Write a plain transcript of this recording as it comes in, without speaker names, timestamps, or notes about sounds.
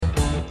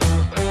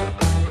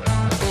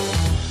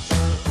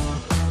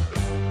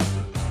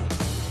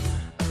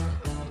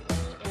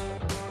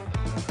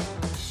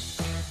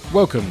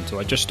Welcome to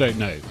I Just Don't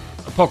Know,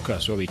 a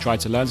podcast where we try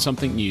to learn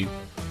something new,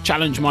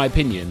 challenge my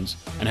opinions,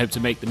 and hope to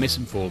make the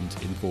misinformed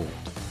informed.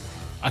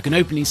 I can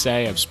openly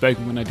say I've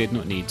spoken when I did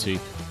not need to,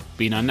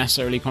 been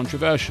unnecessarily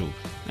controversial,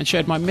 and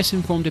shared my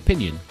misinformed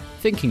opinion,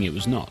 thinking it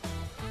was not.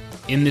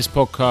 In this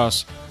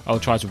podcast, I'll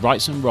try to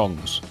right some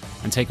wrongs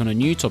and take on a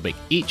new topic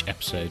each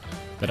episode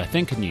that I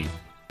think are new,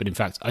 but in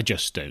fact I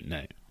just don't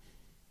know.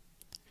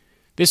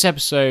 This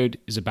episode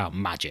is about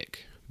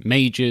magic,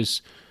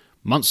 mages,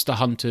 monster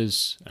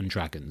hunters and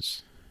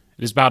dragons.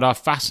 It is about our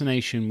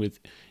fascination with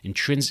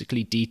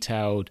intrinsically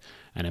detailed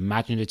and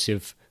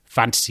imaginative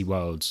fantasy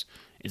worlds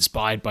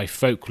inspired by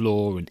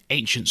folklore and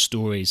ancient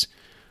stories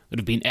that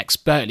have been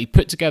expertly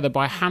put together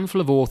by a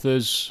handful of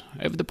authors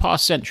over the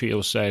past century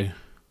or so.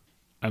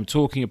 I'm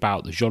talking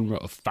about the genre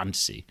of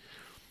fantasy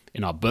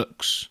in our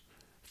books,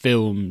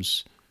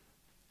 films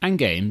and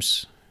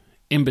games,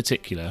 in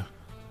particular,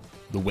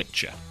 The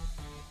Witcher.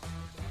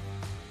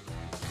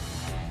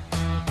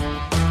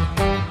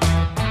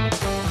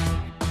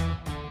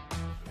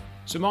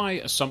 So my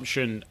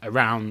assumption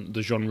around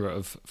the genre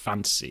of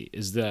fantasy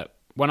is that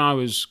when I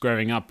was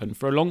growing up, and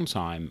for a long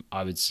time,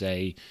 I would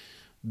say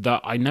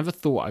that I never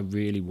thought I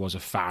really was a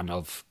fan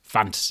of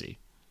fantasy.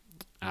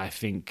 I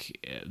think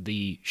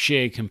the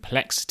sheer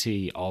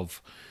complexity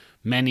of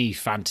many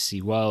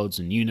fantasy worlds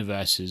and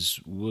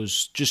universes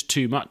was just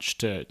too much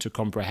to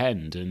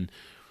comprehend, and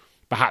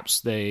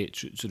perhaps the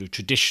sort of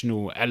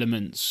traditional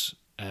elements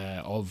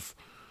of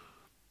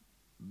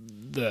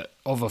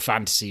a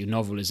fantasy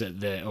novel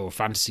or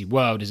fantasy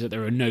world is that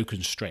there are no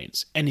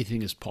constraints.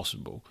 Anything is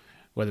possible,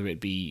 whether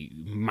it be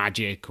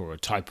magic or a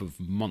type of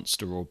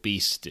monster or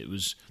beast. There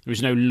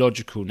was no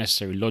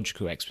necessary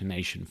logical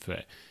explanation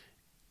for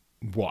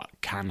what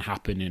can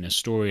happen in a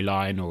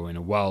storyline or in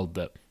a world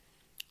that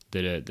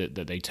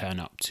they turn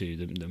up to,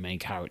 the main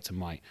character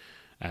might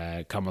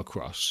come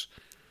across.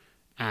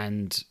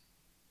 And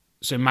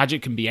so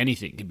magic can be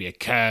anything. It can be a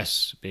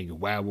curse, being a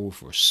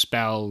werewolf, or a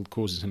spell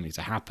causing something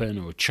to happen,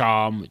 or a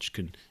charm which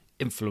can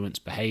influence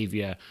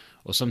behaviour,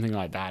 or something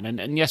like that.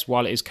 And yes,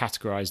 while it is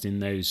categorised in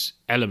those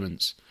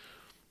elements,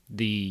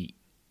 the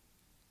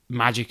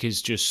magic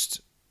is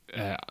just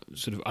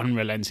sort of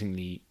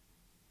unrelentingly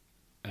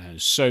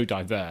so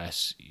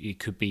diverse. It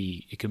can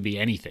be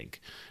anything,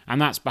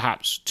 and that's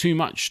perhaps too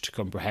much to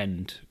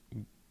comprehend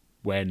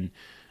when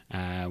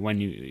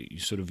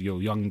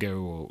you're younger,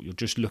 or you're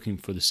just looking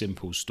for the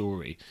simple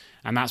story.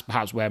 And that's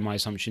perhaps where my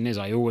assumption is.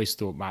 I always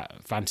thought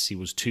fantasy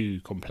was too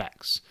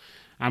complex.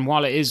 And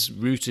while it is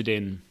rooted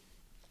in,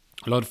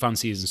 a lot of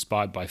fantasy is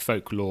inspired by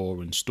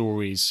folklore and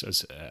stories,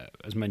 as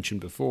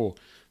mentioned before,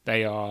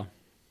 that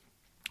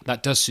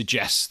does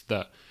suggest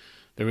that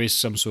there is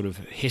some sort of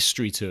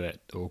history to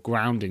it or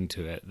grounding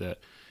to it that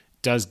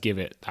does give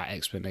it that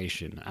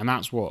explanation. And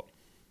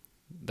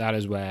that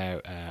is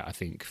where I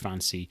think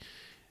fantasy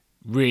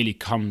really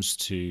comes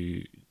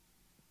to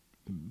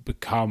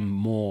become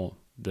more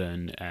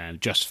than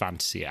just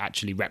fantasy. It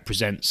actually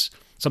represents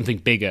something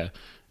bigger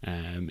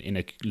in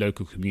a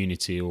local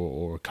community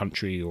or a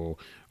country or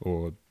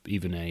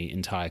even an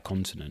entire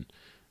continent.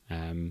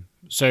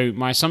 So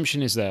my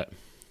assumption is that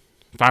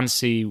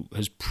fantasy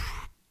has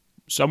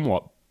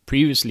somewhat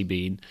previously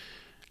been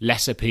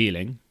less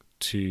appealing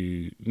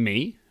to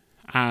me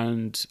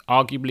and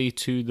arguably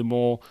to the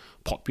more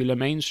popular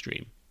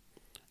mainstream.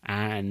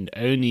 And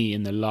only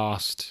in the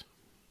last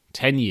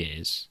 10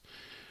 years,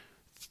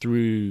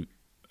 through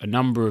a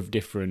number of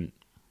different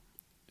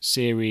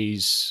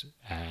series,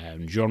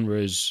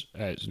 universes,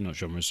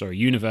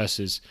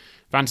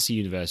 fantasy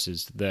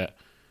universes, that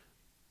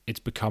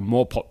it's become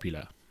more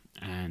popular.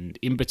 And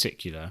in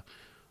particular,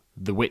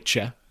 The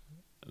Witcher,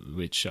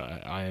 which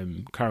I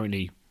am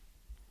currently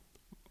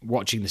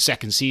watching the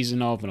second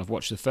season of, and I've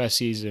watched the first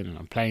season, and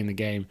I'm playing the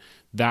game.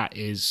 That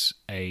is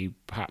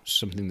perhaps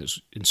something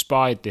that's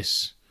inspired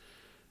this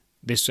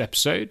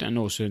episode, and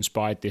also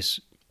inspired this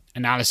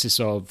analysis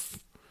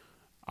of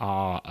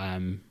our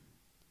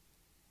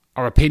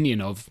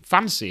opinion of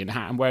fantasy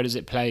and where does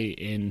it play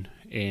in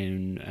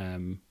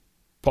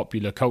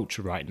popular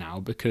culture right now,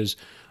 because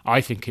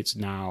I think it's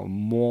now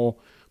more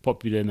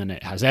popular than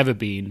it has ever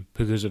been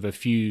because of a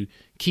few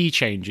key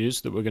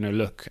changes that we're going to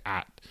look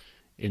at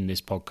in this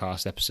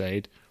podcast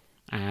episode.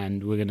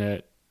 And we're going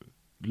to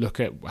look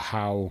at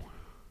how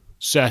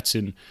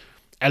certain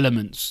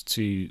elements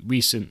to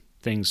recent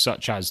things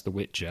such as The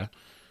Witcher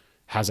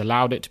has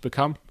allowed it to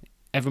become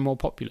ever more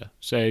popular.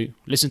 So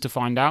listen to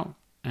find out,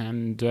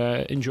 and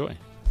enjoy.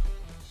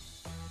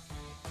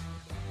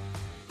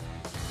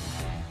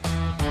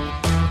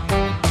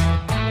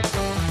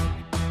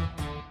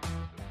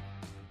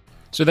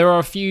 So there are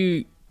a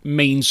few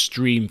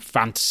mainstream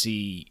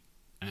fantasy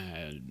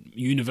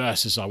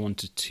universes I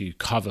wanted to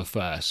cover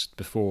first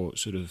before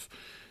sort of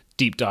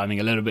deep diving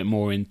a little bit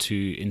more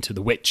into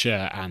The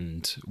Witcher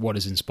and what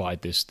has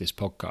inspired this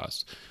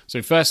podcast.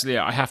 So firstly,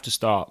 I have to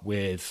start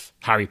with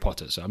Harry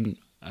Potter. So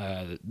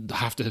I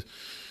have to,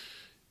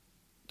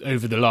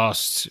 over the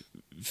last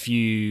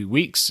few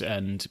weeks,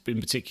 and in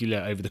particular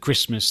over the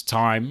Christmas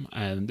time,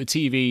 the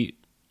TV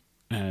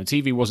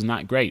TV wasn't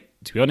that great,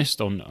 to be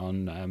honest,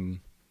 on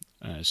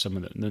some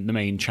of the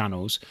main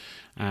channels.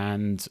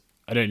 And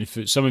I don't know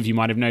if some of you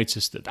might have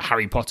noticed that the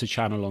Harry Potter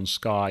channel on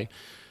Sky,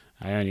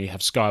 I only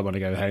have Sky when I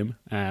go home,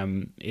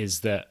 is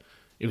that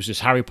it was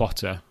just Harry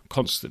Potter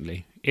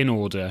constantly, in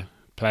order,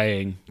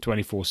 playing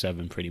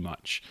 24/7 pretty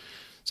much.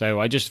 So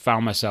I just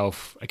found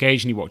myself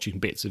occasionally watching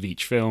bits of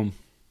each film,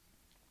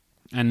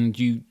 and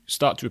you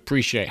start to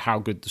appreciate how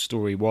good the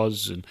story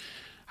was and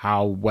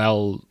how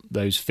well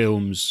those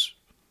films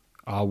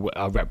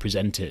are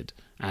represented.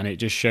 And it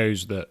just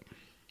shows that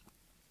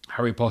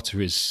Harry Potter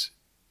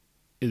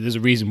there's a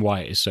reason why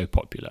it is so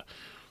popular.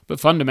 But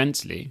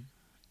fundamentally,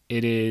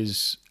 it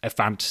is a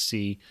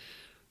fantasy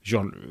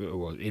genre.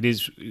 Well,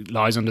 it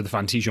lies under the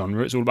fantasy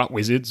genre. It's all about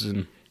wizards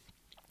and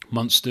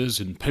monsters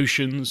and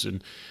potions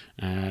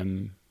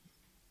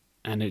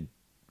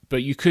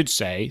but you could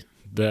say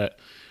that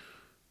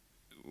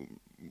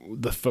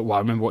I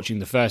remember watching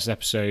the first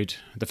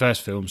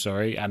film,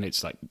 and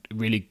it's like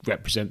really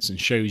represents and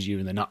shows you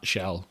in a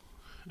nutshell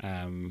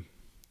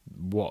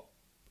what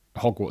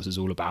Hogwarts is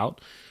all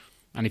about.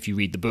 And if you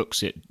read the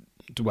books, it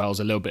dwells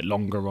a little bit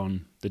longer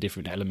on the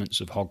different elements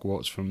of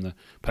Hogwarts, from the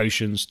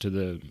potions to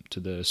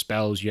the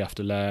spells you have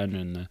to learn,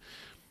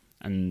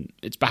 and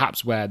it's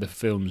perhaps where the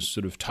films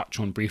sort of touch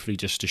on briefly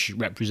just to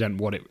represent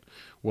what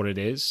it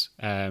is.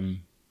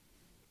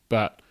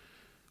 But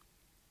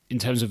in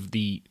terms of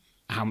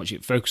how much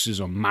it focuses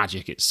on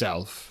magic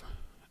itself,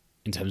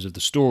 in terms of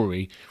the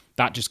story,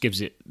 that just gives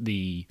it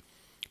the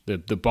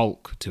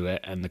bulk to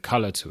it and the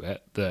colour to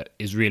it that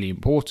is really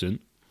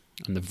important,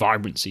 and the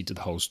vibrancy to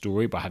the whole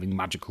story by having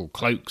magical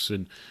cloaks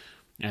and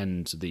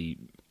the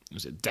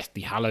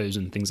Deathly Hallows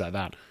and things like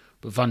that.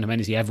 But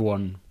fundamentally,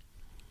 everyone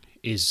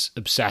is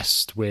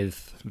obsessed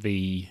with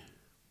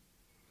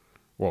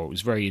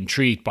was very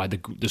intrigued by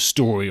the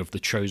story of the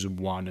Chosen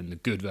One and the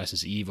good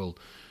versus evil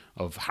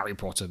of Harry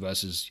Potter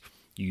versus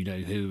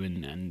you-know-who,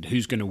 and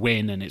who's going to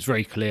win. And it's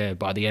very clear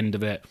by the end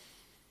of it,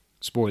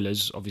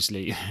 spoilers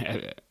obviously,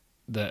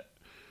 that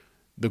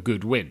the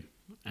good win.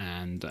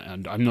 And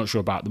I'm not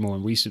sure about the more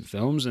recent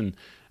films and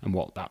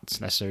what that's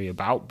necessarily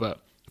about,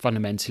 but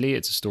fundamentally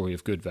it's a story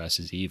of good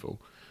versus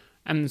evil.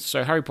 And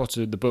so Harry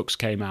Potter, the books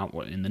came out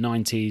in the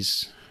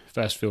 90s,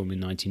 first film in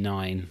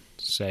 99,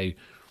 so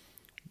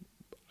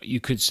you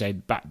could say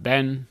back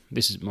then,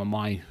 this is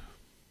my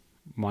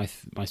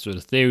sort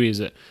of theory, is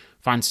that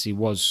fantasy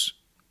was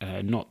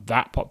not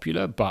that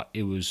popular, but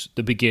it was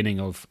the beginning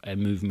of a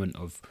movement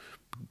of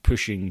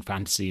pushing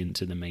fantasy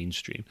into the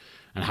mainstream,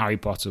 and Harry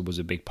Potter was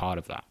a big part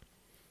of that.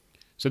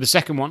 So the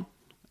second one,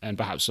 and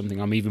perhaps something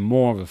I'm even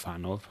more of a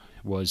fan of,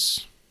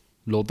 was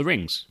Lord of the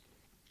Rings.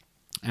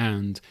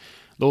 And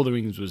Lord of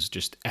the Rings was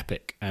just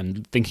epic.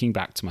 And thinking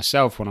back to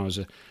myself when I was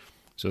a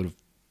sort of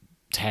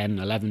 10,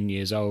 11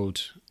 years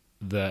old,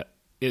 that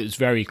it was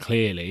very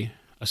clearly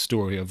a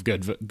story of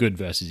good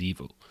versus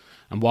evil.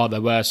 And while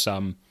there were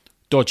some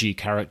dodgy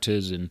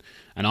characters and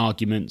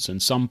arguments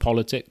and some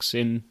politics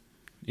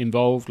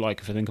involved,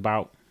 like if I think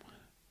about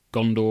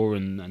Gondor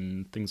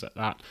and things like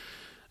that,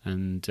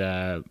 and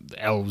the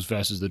elves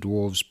versus the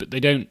dwarves, but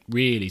they don't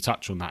really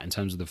touch on that in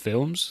terms of the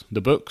films.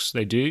 The books,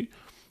 they do.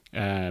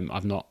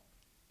 I've not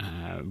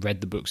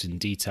read the books in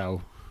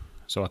detail,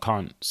 so I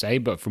can't say,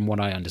 but from what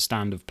I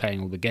understand of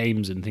playing all the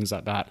games and things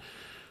like that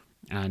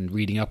and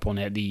reading up on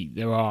it,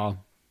 there are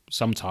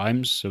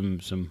sometimes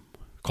some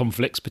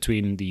conflicts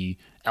between the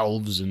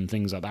elves and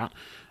things like that,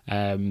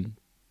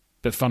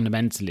 but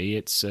fundamentally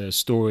it's a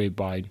story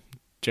by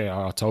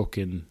J.R.R.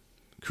 Tolkien,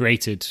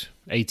 created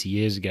 80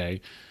 years ago,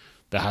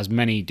 that has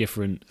many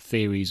different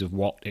theories of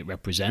what it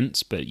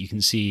represents, but you can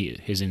see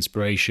his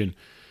inspiration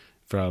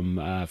from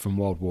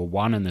World War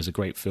One, and there's a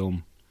great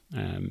film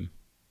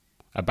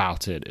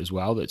about it as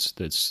well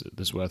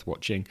that's worth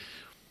watching.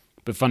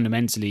 But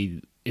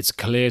fundamentally, it's a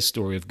clear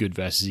story of good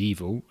versus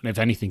evil, and if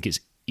anything, it's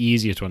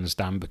easier to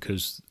understand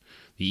because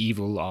the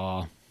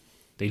evil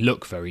they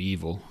look very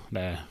evil.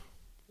 They're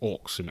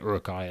orcs and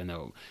Uruk-hai, and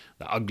they're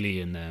ugly,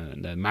 and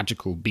they're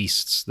magical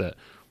beasts that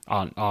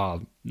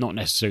are not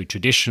necessarily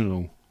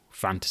traditional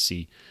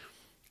fantasy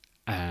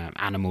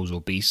animals or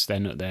beasts. They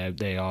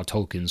are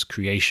Tolkien's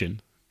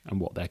creation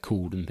and what they're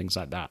called and things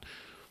like that.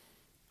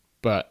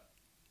 But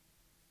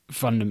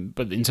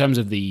in terms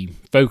of the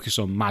focus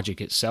on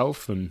magic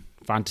itself and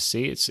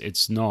fantasy,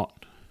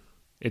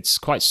 it's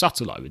quite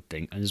subtle, I would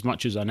think. And as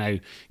much as I know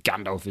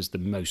Gandalf is the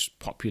most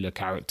popular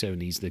character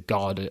and he's the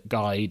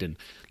guide and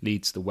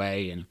leads the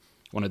way and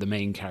one of the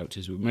main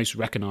characters, most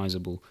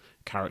recognizable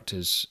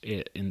characters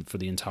for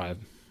the entire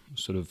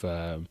sort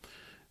of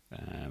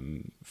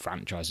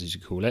franchise, as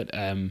you call it,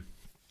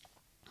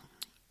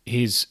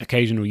 his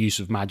occasional use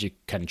of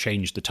magic can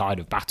change the tide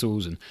of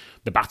battles, and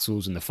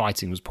the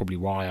fighting was probably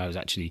why I was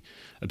actually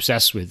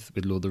obsessed with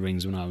Lord of the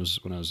Rings when I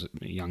was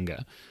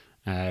younger.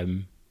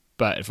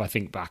 But if I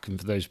think back, and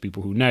for those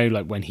people who know,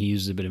 like when he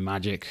uses a bit of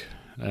magic,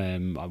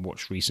 I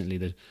watched recently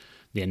the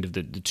end of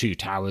the Two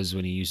Towers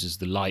when he uses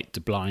the light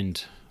to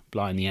blind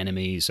the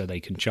enemy so they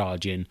can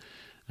charge in,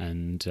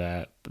 and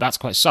but that's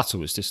quite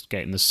subtle. It's just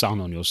getting the sun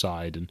on your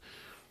side,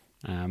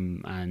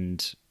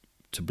 and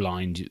to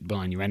blind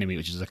your enemy,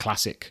 which is a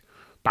classic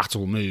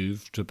battle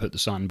move, to put the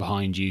sun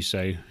behind you,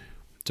 so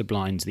to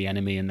blind the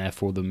enemy and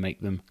therefore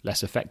make them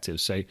less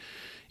effective. So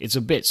it's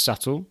a bit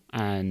subtle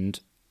and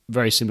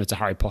very similar to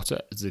Harry Potter.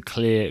 It's a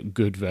clear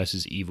good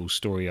versus evil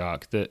story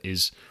arc that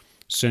is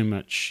so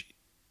much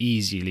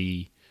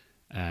easily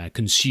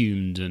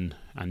consumed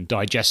and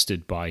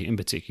digested by, in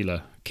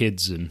particular,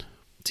 kids and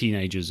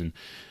teenagers, and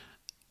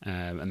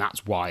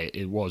that's why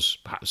it was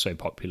perhaps so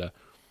popular.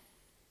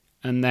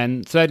 And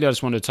then thirdly, I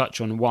just want to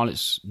touch on, while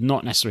it's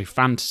not necessarily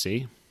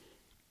fantasy,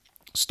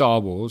 Star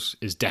Wars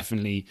is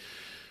definitely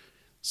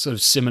sort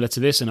of similar to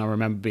this, and I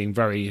remember being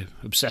very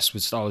obsessed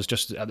with Star Wars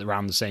just at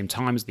around the same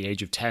time, as the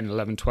age of 10,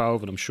 11,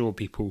 12, and I'm sure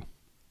people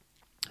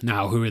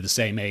now who are the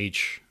same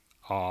age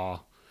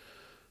are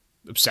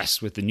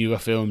obsessed with the newer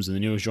films and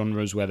the newer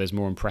genres where there's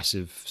more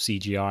impressive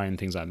CGI and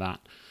things like that.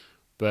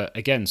 But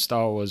again,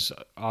 Star Wars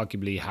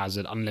arguably has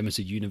an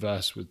unlimited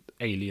universe with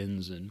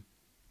aliens and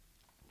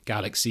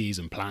galaxies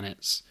and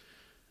planets,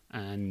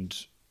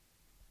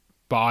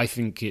 but I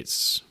think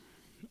it's,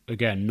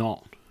 again,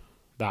 not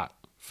that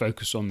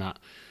focused on that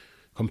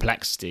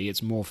complexity.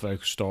 It's more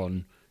focused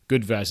on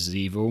good versus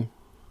evil,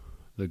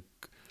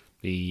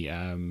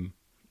 and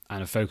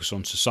a focus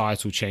on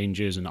societal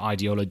changes and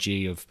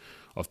ideology of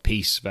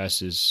peace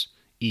versus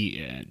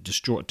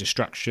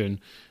destruction,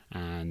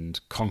 and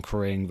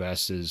conquering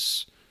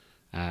versus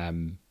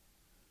the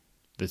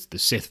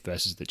Sith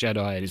versus the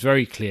Jedi. And it's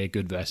very clear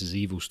good versus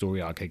evil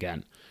story arc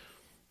again.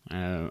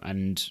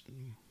 And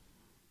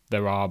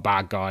there are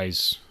bad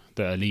guys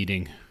that are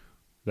leading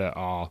that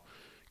are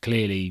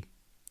clearly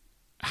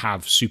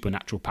have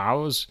supernatural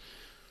powers.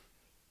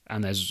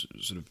 And there's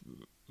sort of,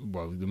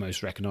 well, the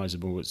most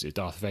recognizable is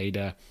Darth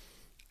Vader.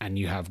 And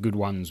you have good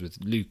ones with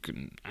Luke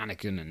and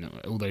Anakin and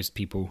all those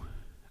people,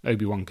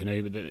 Obi-Wan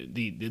Kenobi.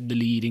 The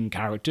leading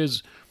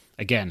characters,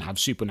 again, have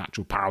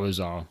supernatural powers,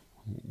 are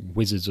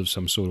wizards of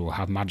some sort, or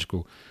have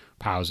magical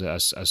powers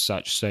as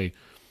such. So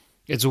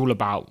it's all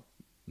about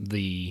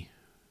the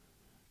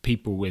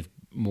people with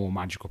more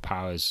magical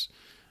powers.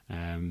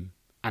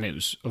 And it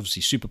was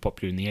obviously super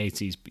popular in the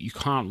 80s, but you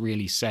can't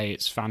really say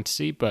it's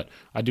fantasy. But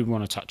I do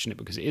want to touch on it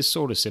because it is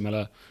sort of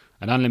similar.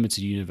 An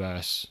unlimited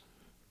universe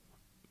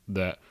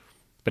that,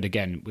 but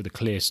again, with a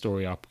clear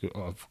story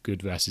of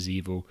good versus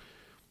evil.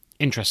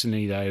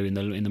 Interestingly, though, in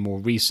the more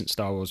recent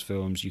Star Wars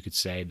films, you could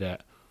say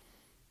that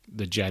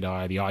the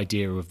Jedi, the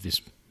idea of this,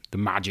 the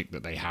magic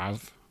that they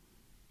have,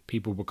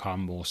 people become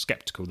more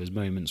skeptical. There's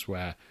moments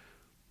where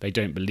they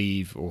don't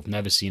believe, or have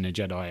never seen a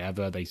Jedi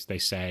ever, they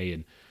say,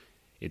 and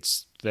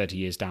it's 30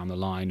 years down the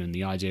line, and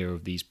the idea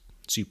of these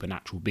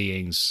supernatural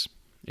beings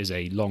is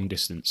a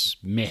long-distance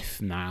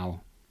myth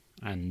now.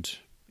 And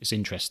it's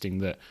interesting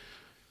that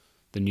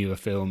the newer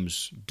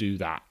films do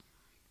that,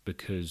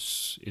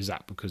 because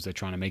they're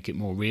trying to make it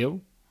more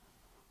real,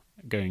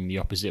 going the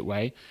opposite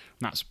way?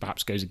 And that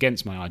perhaps goes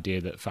against my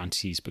idea that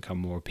fantasies become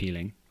more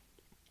appealing,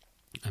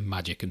 and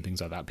magic and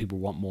things like that. People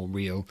want more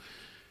real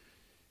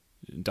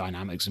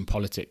dynamics and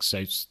politics.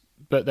 So,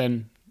 but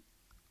then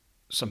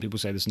some people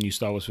say this new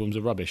Star Wars films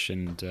are rubbish,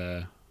 and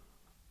they're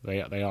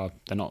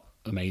not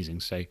amazing.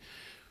 So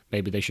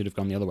maybe they should have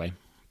gone the other way.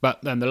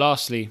 But then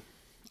lastly,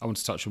 I want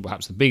to touch on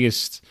perhaps the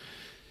biggest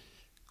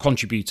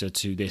contributor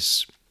to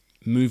this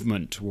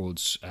movement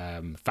towards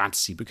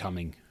fantasy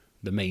becoming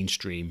the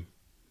mainstream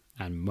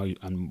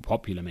and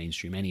popular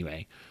mainstream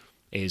anyway,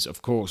 is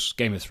of course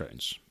Game of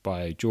Thrones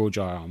by George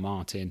R.R.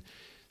 Martin,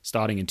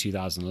 starting in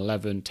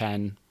 2011,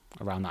 10,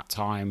 around that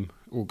time,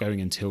 or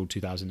going until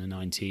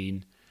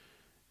 2019.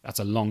 That's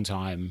a long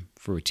time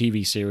for a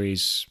TV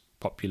series.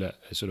 Popular,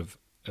 some of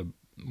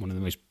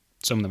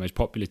the most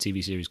popular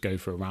TV series go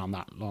for around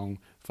that long,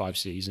 5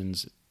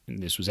 seasons.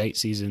 And this was 8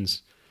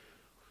 seasons.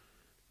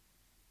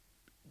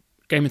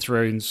 Game of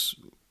Thrones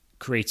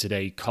created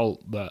a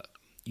cult that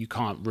you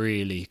can't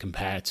really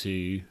compare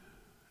to.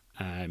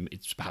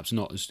 It's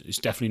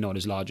definitely not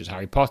as large as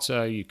Harry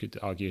Potter. You could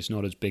argue it's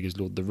not as big as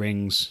Lord of the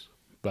Rings,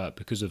 but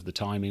because of the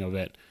timing of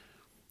it,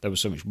 there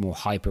was so much more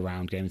hype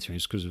around Game of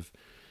Thrones because of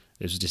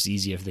there's just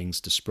easier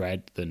things to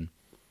spread than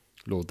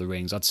Lord of the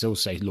Rings. I'd still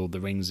say Lord of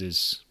the Rings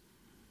is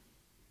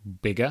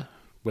bigger,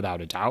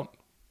 without a doubt.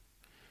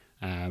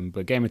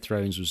 But Game of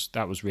Thrones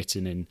was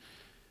written in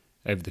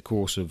over the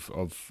course of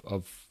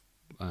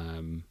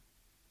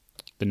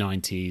the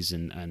 90s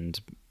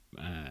and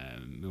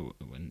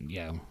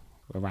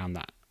around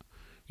the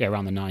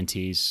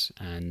 90s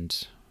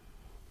and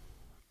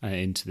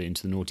into the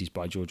noughties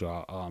by George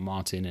R.R.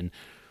 Martin, and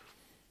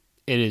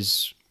it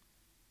is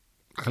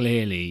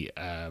clearly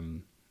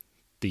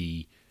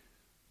the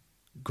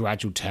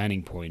gradual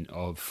turning point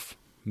of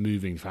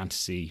moving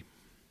fantasy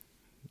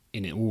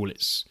in all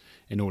its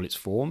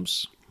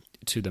forms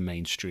to the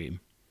mainstream.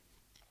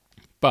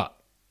 But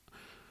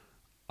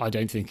I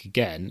don't think,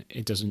 again,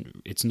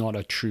 it's not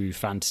a true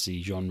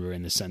fantasy genre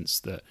in the sense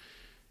that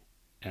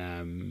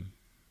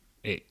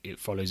it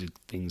follows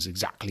things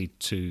exactly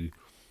to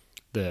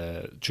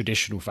the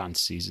traditional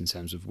fantasies in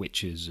terms of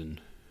witches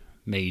and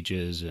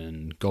mages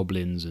and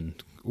goblins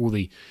and all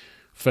the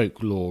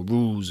folklore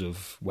rules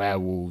of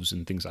werewolves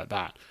and things like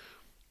that.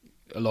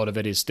 A lot of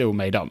it is still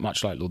made up,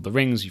 much like Lord of the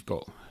Rings. You've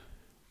got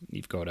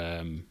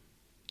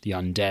the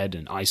undead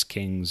and ice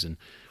kings, and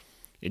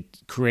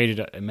it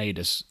made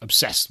us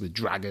obsessed with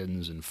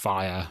dragons and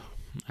fire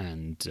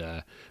and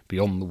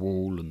beyond the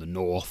wall and the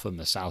north and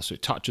the south. So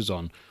it touches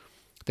on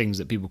things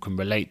that people can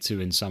relate to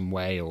in some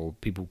way, or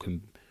people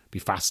can be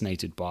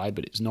fascinated by,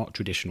 but it's not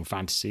traditional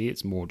fantasy.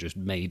 It's more just a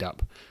made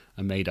up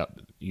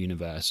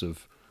universe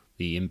of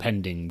the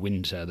impending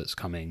winter that's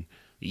coming,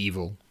 the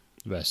evil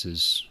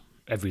versus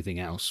everything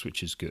else,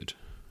 which is good.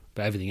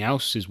 But everything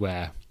else is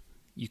where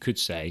you could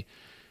say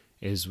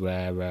is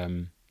where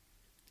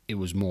it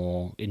was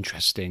more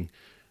interesting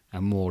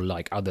and more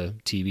like other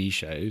TV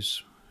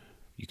shows.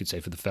 You could say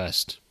for the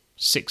first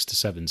 6 to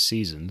 7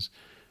 seasons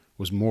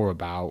was more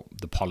about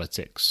the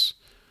politics,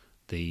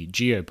 the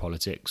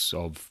geopolitics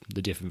of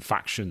the different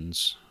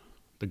factions,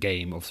 the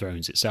Game of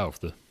Thrones itself,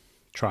 the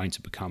trying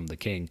to become the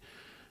king,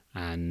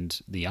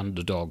 and the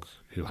underdog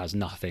who has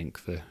nothing,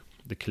 the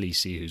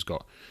Khaleesi who's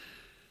got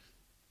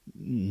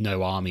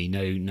no army,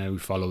 no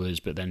followers,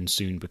 but then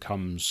soon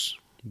becomes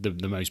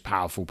the most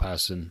powerful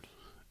person,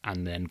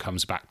 and then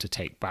comes back to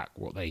take back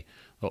what they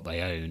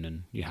own.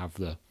 And you have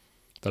the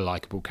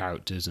likable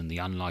characters and the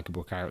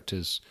unlikable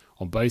characters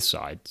on both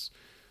sides.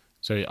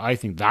 So I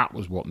think that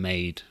was what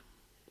made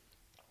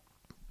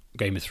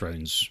Game of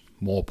Thrones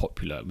more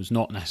popular. It was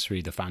not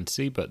necessarily the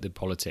fantasy, but the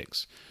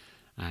politics.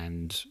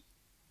 And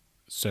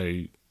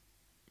so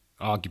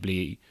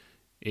arguably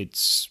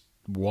it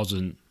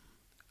wasn't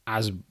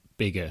as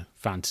big a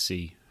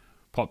fantasy,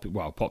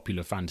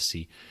 popular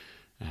fantasy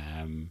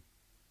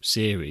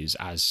series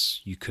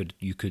as you could,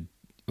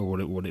 or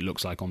what it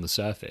looks like on the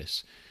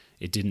surface.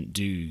 It didn't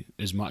do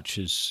as much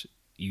as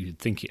you'd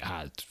think it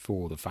had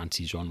for the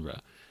fantasy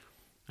genre.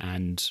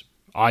 And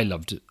I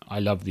loved it. I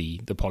love the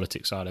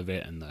politics side of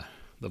it, and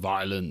the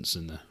violence,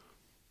 and the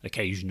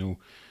occasional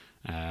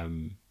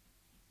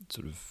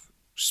sort of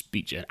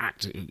speech and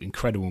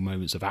incredible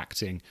moments of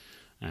acting,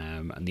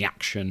 and the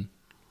action.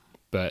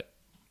 But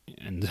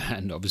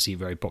and obviously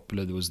very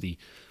popular. There was the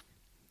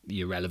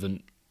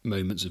irrelevant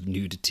moments of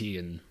nudity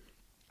and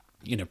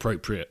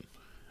inappropriate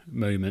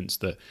moments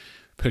that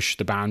pushed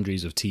the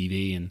boundaries of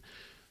TV and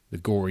the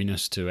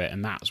goriness to it,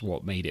 and that's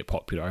what made it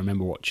popular. I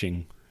remember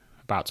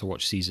about to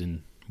watch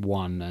season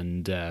 1,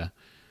 and I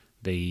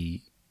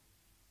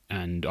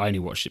only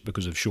watched it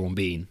because of Sean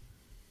Bean,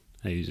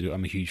 who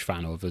I'm a huge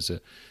fan of as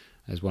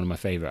one of my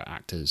favourite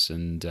actors,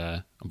 and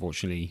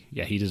unfortunately,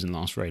 he doesn't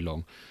last very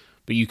long.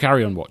 But you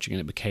carry on watching,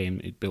 and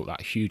it built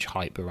that huge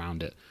hype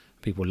around it.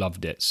 People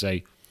loved it. So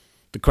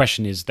the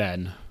question is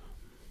then,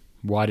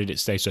 why did it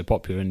stay so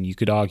popular? And you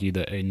could argue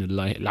that in the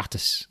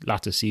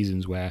latter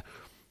seasons where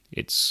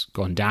it's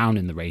gone down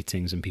in the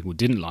ratings and people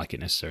didn't like it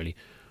necessarily,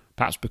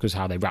 perhaps because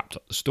how they wrapped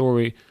up the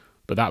story,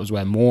 but that was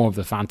where more of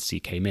the fantasy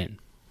came in.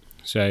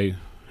 So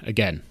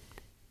again,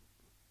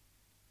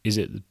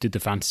 did the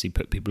fantasy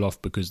put people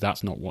off because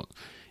that's not what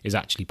is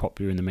actually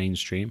popular in the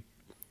mainstream?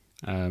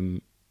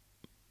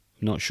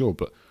 Not sure,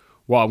 but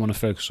what I want to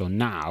focus on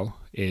now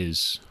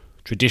is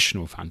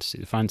traditional fantasy,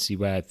 the fantasy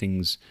where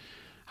things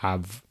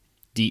have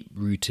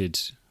deep-rooted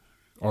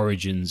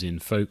origins in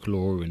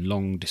folklore and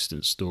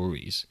long-distance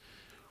stories.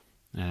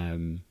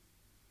 And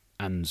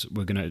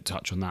we're going to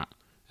touch on that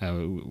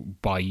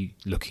by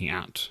looking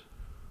at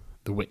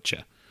The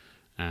Witcher.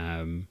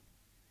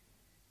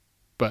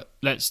 But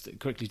let's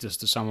quickly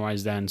just to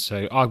summarise then.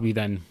 So arguably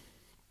then,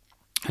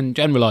 and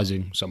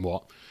generalising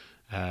somewhat,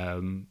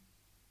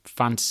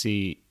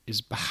 fantasy is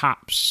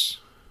perhaps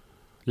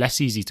less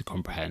easy to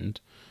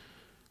comprehend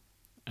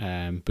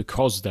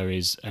because there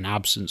is an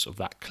absence of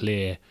that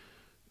clear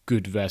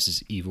good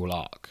versus evil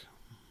arc.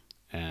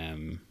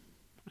 And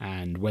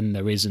when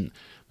there isn't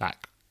that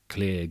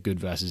clear good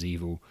versus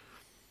evil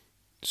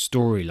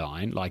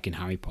storyline, like in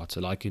Harry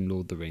Potter, like in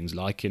Lord of the Rings,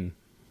 like in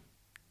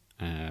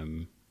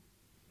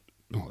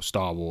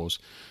Star Wars,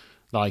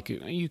 like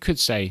you could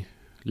say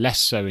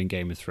less so in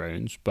Game of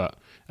Thrones, but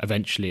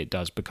eventually it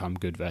does become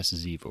good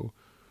versus evil.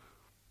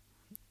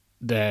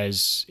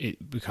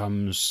 It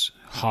becomes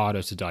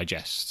harder to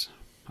digest.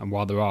 And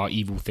while there are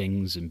evil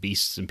things and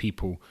beasts and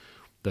people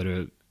that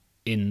are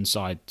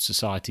inside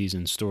societies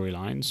and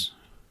storylines,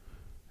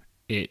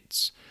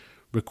 it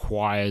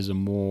requires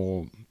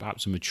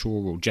perhaps a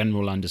mature or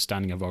general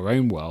understanding of our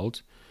own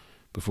world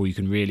before you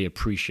can really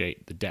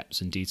appreciate the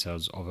depths and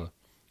details of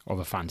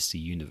a fantasy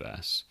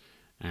universe.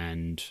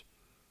 And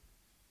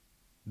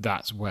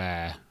that's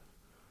where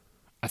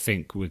I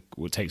think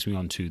what takes me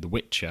on to The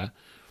Witcher.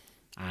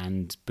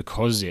 And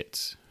because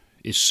it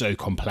is so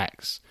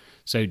complex,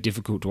 so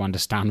difficult to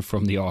understand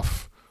from the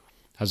off,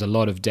 has a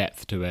lot of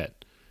depth to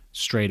it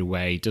straight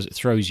away, it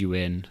throws you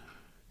in,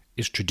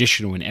 is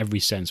traditional in every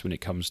sense when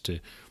it comes to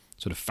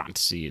sort of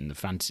fantasy and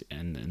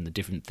the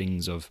different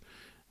things of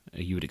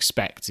you would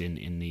expect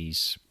in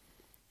these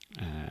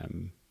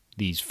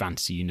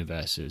fantasy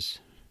universes.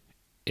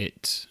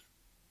 It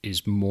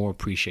is more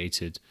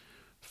appreciated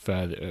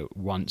further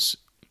once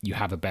you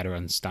have a better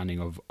understanding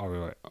of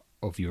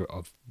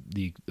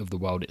the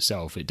world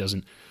itself. It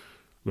doesn't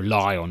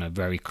rely on a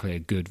very clear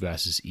good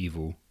versus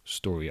evil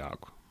story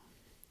arc.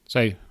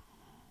 So,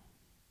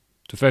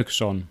 to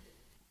focus on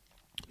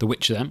The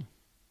Witcher,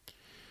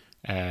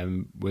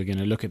 then we're going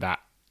to look at that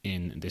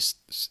in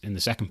the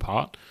second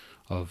part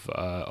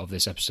of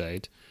this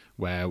episode,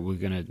 where we're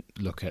going to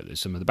look at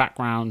some of the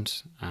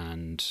background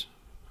and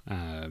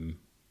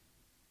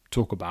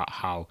talk about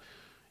how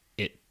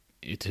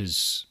it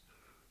has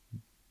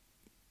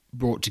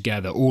brought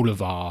together all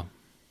of our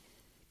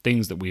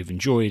things that we've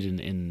enjoyed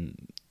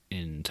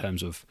in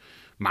terms of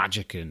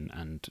magic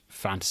and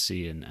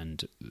fantasy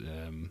and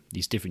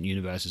these different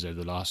universes over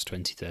the last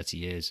 20-30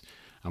 years,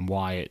 and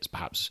why it's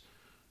perhaps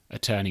a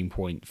turning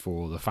point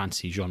for the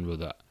fantasy genre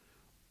that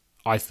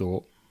I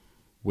thought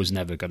was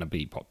never going to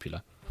be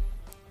popular.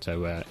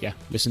 So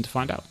listen to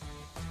find out.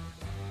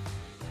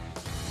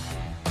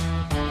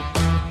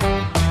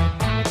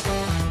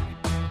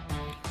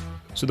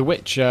 So The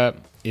Witcher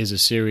is a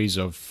series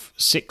of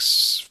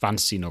 6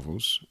 fantasy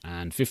novels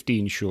and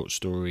 15 short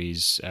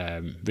stories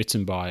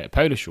written by a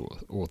Polish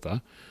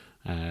author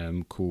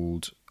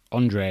called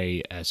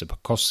Andrzej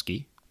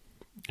Sapkowski,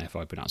 if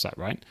I pronounce that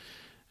right.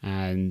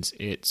 And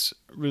it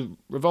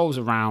revolves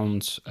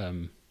around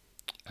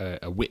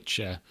a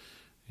Witcher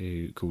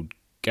called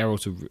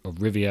Geralt of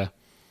Rivia.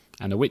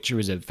 And a Witcher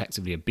is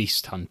effectively a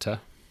beast hunter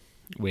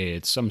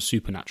with some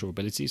supernatural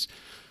abilities.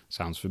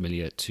 Sounds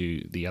familiar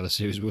to the other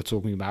series we were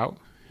talking about.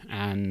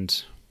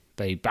 And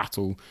they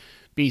battle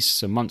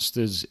beasts and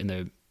monsters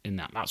in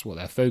that's what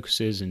their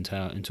focus is in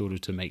order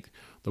to make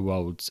the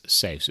world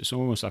safe. So it's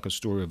almost like a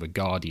story of a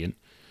guardian,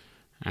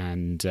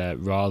 and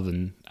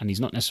he's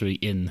not necessarily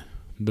in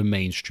the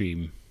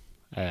mainstream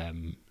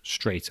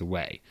straight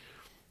away.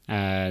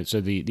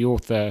 So the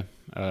author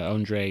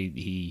Andrzej,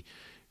 he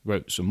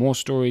wrote some more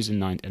stories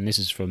and this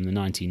is from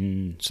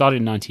started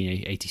in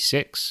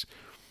 1986,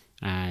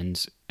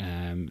 and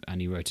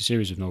he wrote a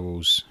series of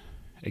novels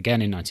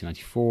again in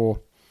 1994,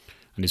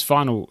 and his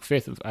final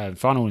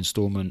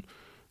installment,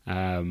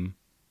 a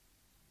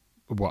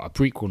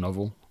prequel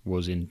novel,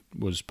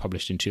 was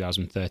published in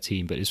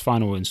 2013, but his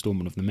final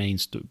installment of the main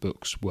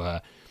books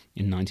were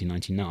in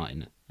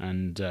 1999.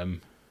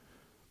 And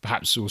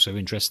perhaps also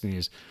interesting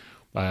is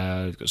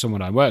I've got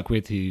someone I work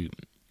with who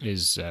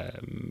is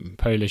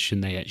Polish,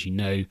 and they actually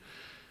know.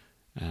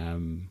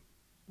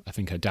 I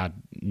think her dad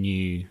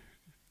knew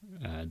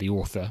the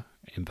author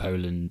in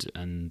Poland,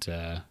 and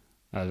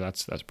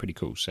that's pretty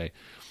cool. So,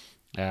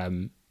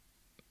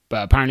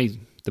 but apparently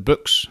the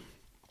books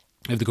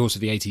over the course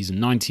of the 80s and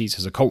 90s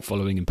has a cult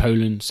following in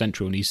Poland,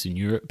 Central and Eastern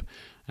Europe,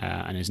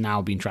 and has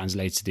now been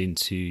translated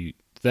into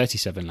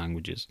 37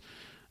 languages,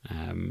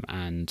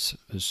 and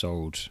has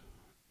sold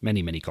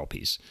many, many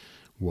copies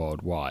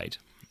worldwide.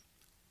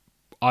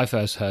 I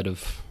first heard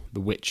of The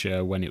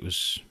Witcher when it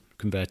was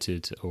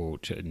converted or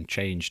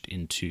changed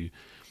into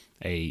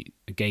a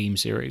video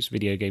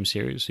game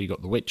series. So you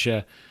got The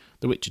Witcher,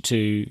 The Witcher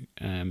 2,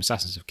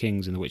 Assassins of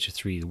Kings, and The Witcher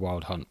 3, The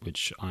Wild Hunt,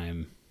 which I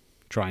am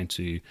trying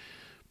to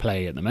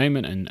play at the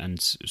moment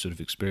and sort of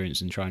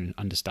experience and try and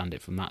understand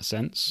it from that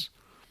sense.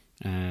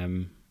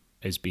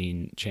 Has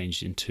been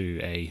changed into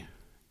a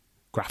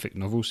graphic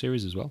novel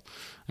series as well.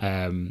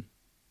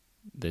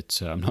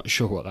 That I'm not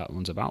sure what that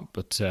one's about,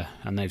 but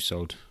and they've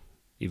sold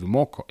even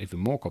more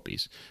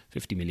copies,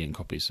 50 million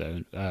copies.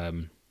 So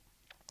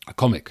a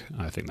comic,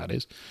 I think that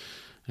is.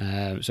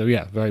 So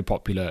yeah, very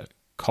popular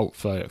cult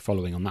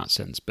following on that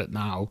sense. But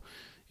now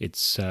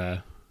it's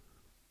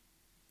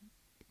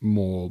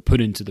more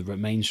put into the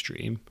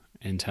mainstream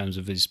in terms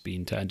of this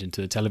being turned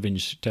into the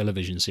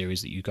television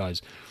series that you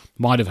guys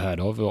might have heard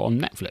of on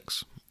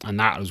Netflix, and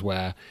that is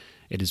where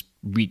it has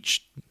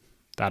reached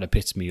that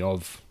epitome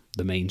of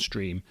the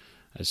mainstream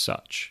as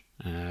such.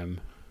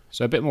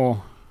 So a bit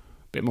more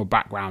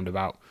background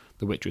about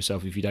The Witcher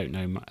itself if you don't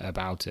know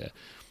about it.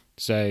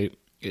 So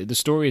the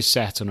story is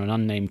set on an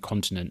unnamed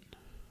continent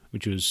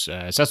which was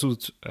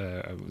settled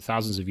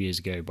thousands of years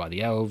ago by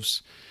the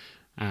elves.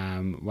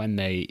 When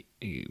they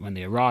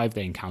arrived,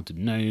 they encountered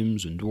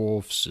gnomes and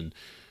dwarfs and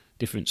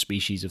different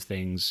species of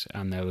things,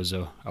 and there was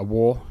a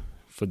war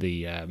for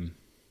the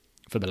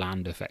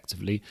land,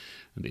 effectively,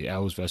 the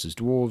elves versus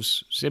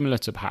dwarves, similar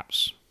to,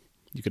 perhaps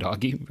you could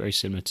argue, very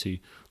similar to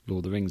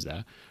Lord of the Rings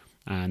there.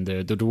 And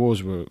the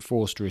dwarves were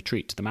forced to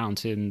retreat to the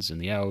mountains, and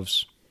the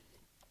elves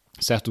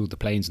settled the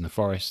plains and the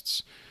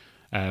forests.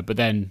 But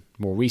then,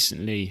 more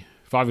recently,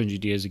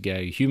 500 years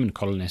ago, human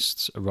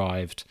colonists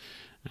arrived,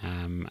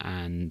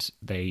 and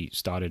they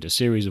started a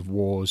series of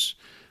wars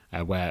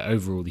where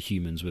overall the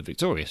humans were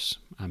victorious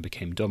and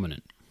became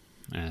dominant.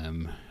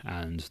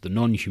 And the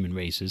non-human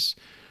races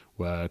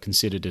were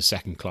considered as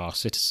second-class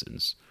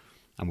citizens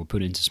and were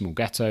put into small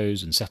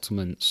ghettos and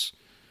settlements.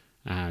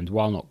 And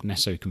while not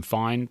necessarily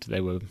confined,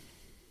 they were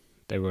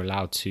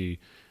allowed to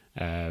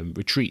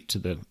retreat to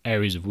the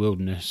areas of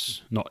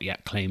wilderness not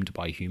yet claimed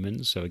by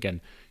humans. So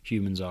again,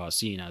 humans are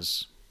seen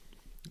as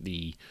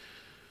the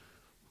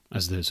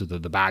sort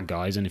of the bad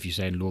guys. And if you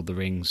say in Lord of the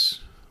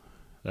Rings,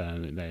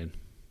 they're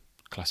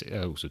classic.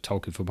 So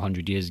Tolkien from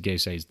 100 years ago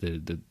says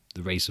the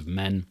the race of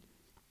men.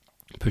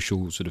 Push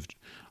all sort of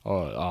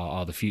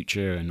are the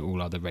future, and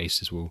all other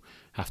races will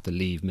have to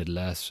leave Middle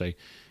Earth. So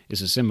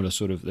it's a similar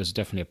sort of. There's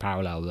definitely a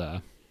parallel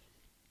there.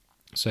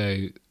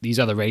 So these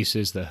other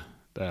races, the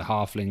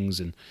halflings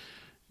and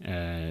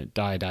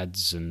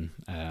dyads and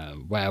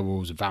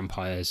werewolves and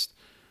vampires,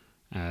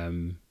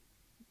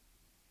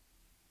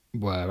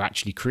 were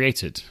actually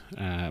created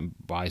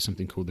by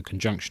something called the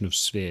conjunction of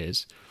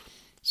spheres.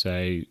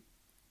 So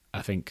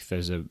I think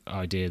there's an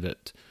idea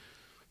that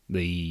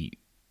the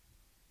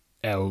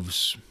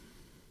elves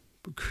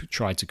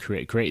tried to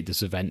create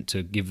this event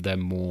to give them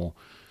more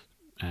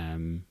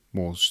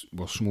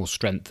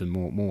strength and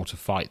more to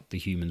fight the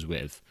humans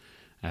with.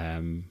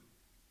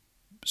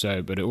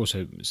 But it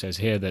also says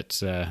here that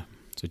so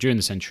during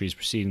the centuries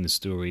preceding the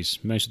stories,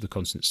 most of the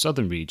continent's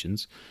southern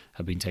regions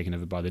have been taken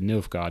over by the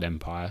Nilfgaard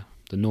Empire.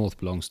 The north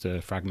belongs to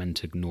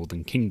fragmented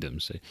northern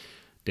kingdoms, so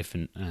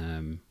different,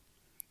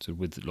 so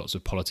with lots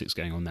of politics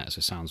going on there. So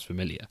it sounds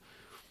familiar.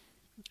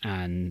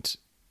 And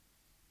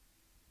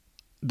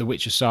the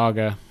Witcher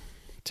saga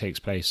takes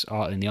place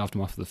in the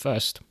aftermath of the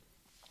first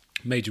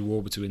major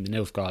war between the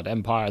Nilfgaard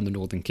Empire and the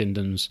northern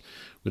kingdoms,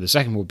 with the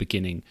second war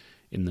beginning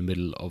in the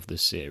middle of the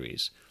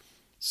series.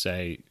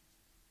 So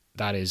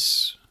that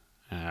is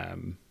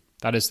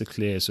the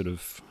clear sort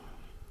of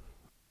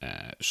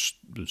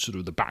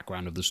the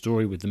background of the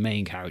story, with the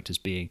main characters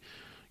being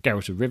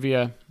Geralt of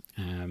Rivia,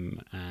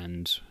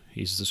 and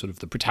he's the sort of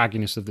the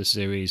protagonist of the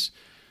series,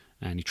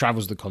 and he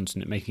travels the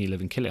continent making a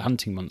living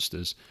hunting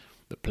monsters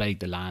that plague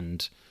the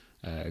land,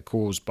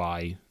 caused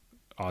by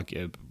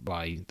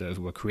that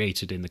were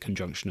created in the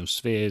conjunction of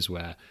spheres,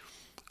 where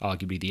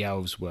arguably the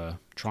elves were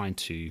trying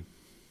to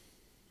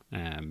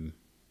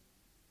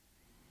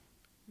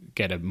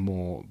get a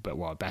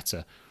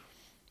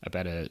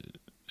better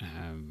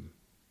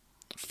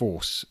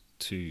force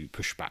to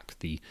push back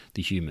the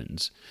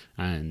humans.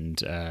 And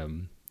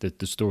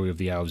the story of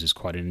the elves is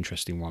quite an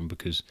interesting one,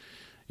 because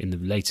in the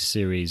later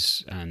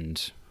series,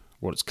 and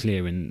what's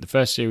clear in the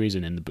first series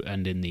and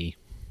in the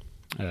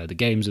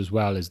games as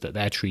well, is that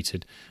they're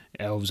treated.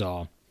 Elves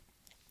are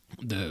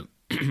the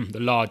the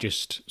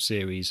largest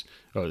series,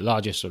 or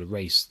largest sort of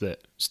race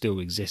that still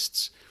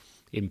exists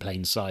in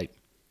plain sight.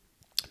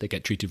 They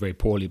get treated very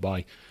poorly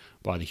by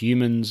the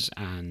humans,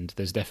 and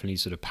there's definitely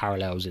sort of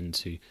parallels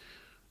into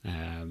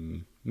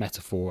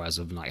metaphor as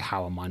of like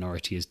how a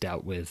minority is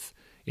dealt with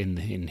in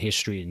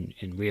history,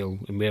 in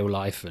real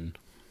life, and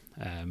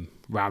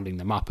rounding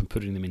them up and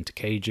putting them into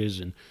cages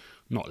and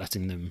not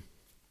letting them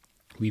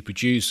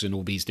reproduce and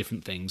all these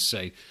different things.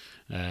 So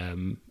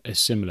a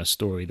similar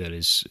story that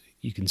is,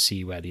 you can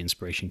see where the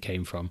inspiration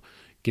came from,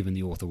 given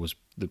the author was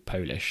the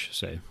Polish.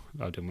 So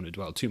I don't want to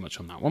dwell too much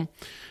on that one.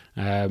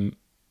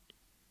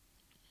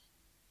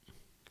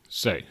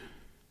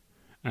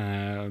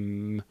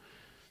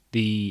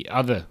 The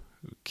other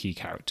key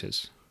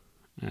characters.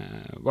 I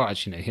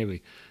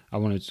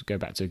wanted to go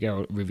back to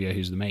Geralt Rivia,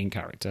 who's the main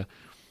character.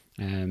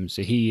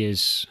 So he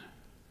is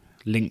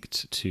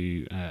linked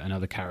to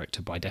another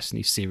character by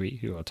destiny, Ciri,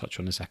 who I'll touch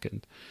on in a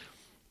second.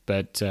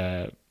 But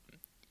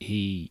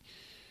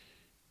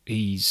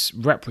he's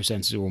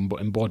represented or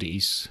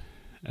embodies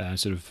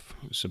sort of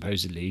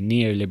supposedly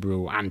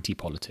neoliberal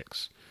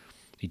anti-politics.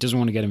 He doesn't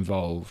want to get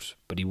involved,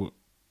 but he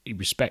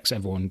respects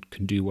everyone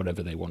can do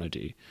whatever they want to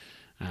do,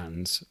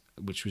 and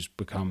which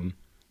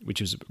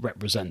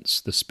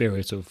represents the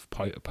spirit of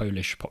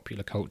Polish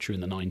popular culture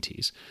in the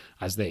 90s,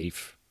 as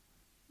they've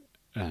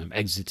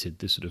exited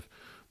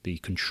the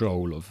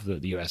control of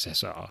the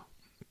USSR.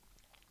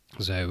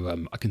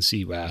 So I can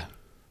see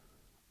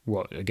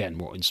what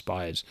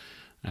inspired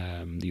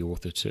the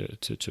author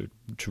to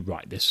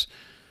write this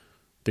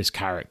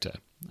character.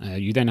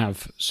 You then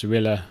have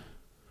Cirilla,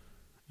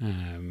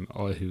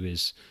 who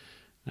is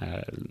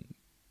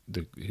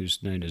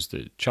who's known as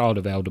the Child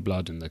of Elder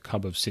Blood and the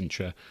Cub of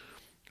Cintra,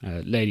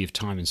 Lady of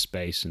Time and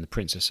Space, and the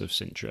Princess of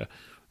Cintra,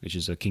 which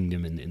is a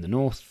kingdom in the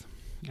north,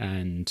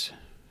 and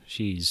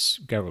she's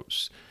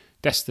Geralt's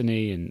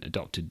destiny and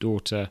adopted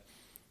daughter,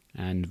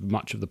 and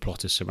much of the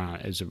plot is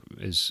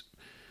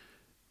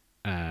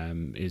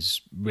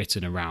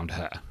written around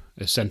her,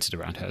 centered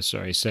around her.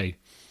 Sorry, so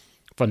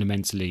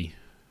fundamentally,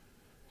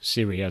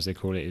 Ciri, as they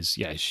call it,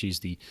 she's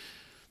the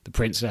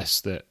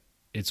princess that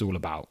it's all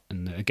about.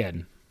 And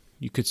again,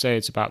 you could say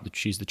it's about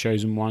she's the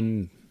chosen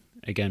one.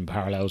 Again,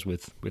 parallels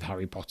with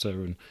Harry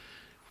Potter,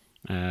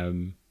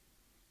 and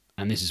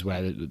this is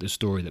where the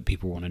story that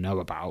people want to know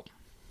about.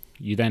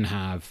 You then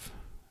have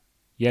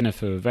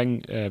Yennefer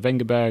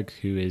Vengerberg,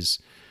 who is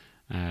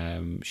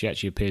she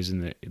actually appears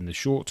in the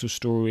shorter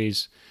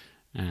stories,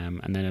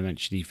 and then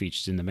eventually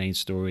features in the main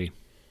story.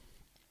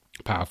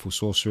 Powerful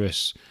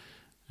sorceress,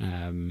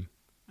 and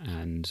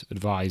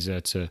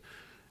advisor to,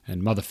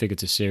 and mother figure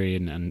to Ciri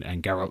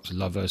and Geralt's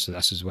lover. So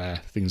this is where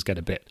things get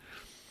a bit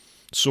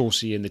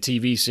saucy in the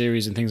TV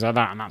series and things like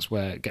that, and that's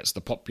where it gets the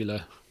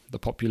popular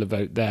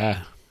vote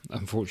there.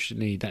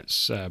 Unfortunately,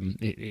 that's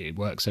it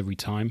works every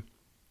time.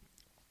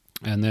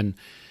 And then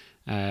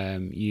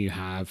you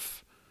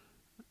have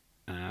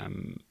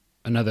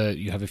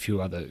you have a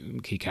few other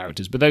key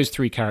characters, but those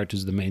three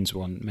characters are the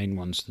main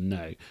ones to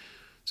know.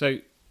 So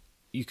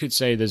you could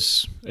say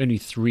there's only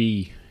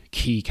three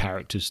key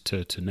characters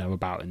to know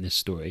about in this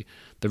story.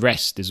 The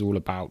rest is all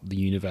about the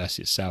universe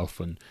itself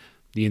and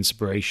the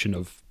inspiration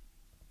of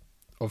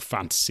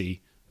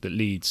fantasy that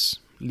leads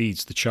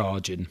the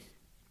charge in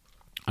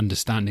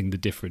understanding the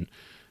different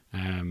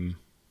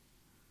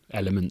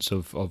elements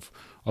of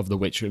The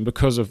Witcher. And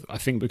because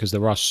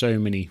there are so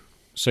many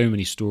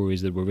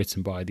stories that were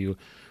written by the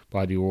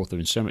author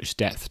and so much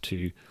depth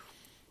to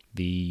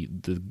the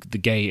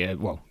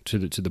game, to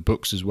the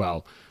books as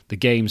well. The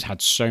games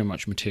had so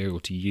much material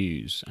to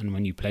use, and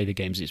when you play the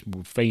games, it's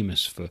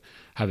famous for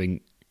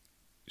having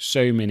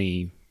so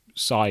many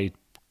side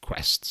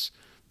quests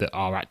that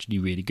are actually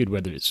really good,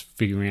 whether it's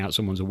figuring out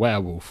someone's a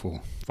werewolf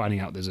or finding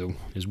out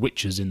there's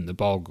witches in the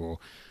bog, or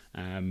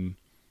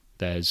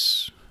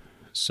there's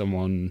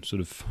someone sort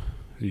of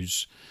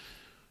who's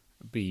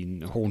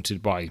been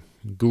haunted by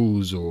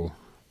ghouls, or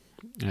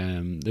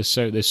there's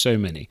so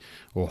many,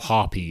 or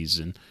harpies,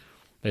 and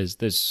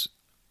there's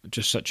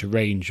just such a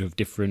range of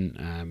different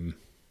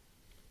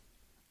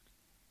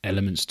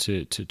elements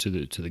to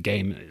the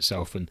game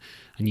itself, and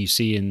you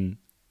see in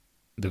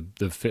in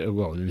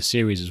the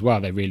series as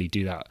well, they really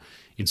do that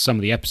in some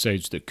of the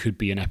episodes that could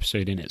be an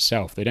episode in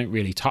itself. They don't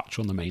really touch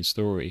on the main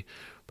story,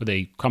 but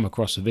they come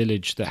across a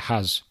village that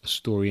has a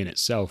story in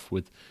itself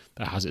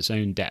that has its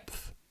own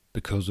depth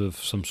because of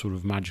some sort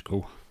of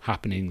magical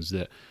happenings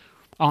that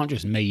aren't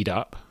just made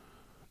up.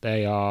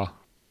 They are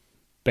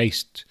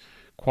based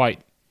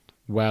quite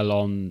well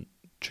on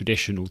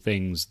traditional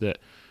things that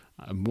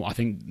I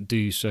think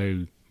do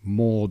so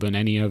more than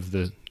any of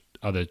the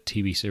other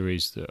TV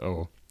series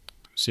or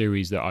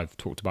series that I've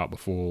talked about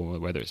before,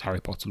 whether it's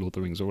Harry Potter, Lord of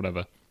the Rings, or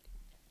whatever.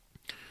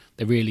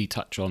 They really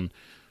touch on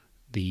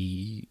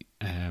the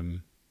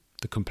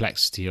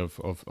complexity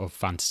of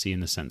fantasy, in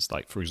the sense,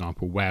 like, for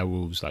example,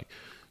 werewolves, like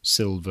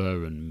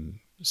silver and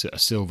a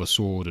silver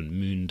sword and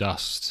moon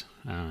dust,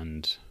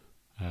 and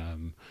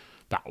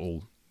that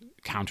will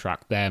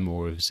counteract them,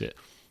 or is it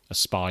a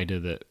spider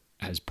that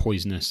has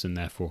poisonous and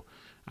therefore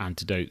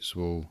antidotes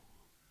will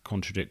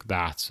contradict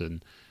that,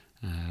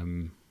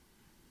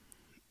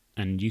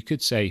 and you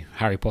could say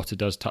Harry Potter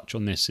does touch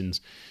on this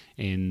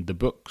in the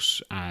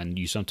books, and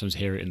you sometimes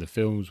hear it in the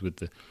films with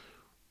the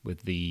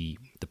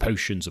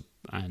potions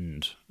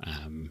and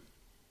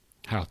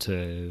how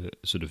to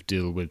sort of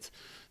deal with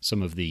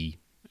some of the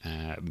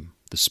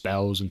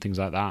spells and things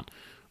like that.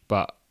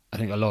 But I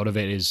think a lot of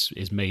it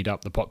is made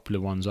up. The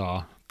popular ones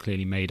are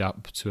clearly made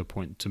up to a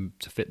point to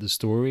fit the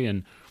story,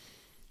 and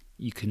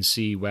you can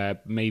see where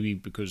maybe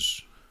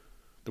because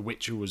The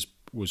Witcher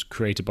was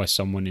created by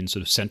someone in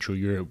sort of Central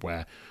Europe,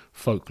 where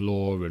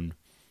folklore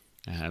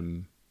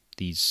and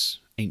these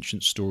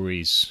ancient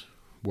stories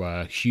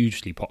were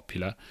hugely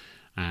popular,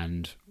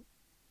 and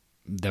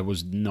there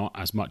was not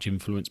as much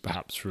influence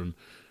perhaps from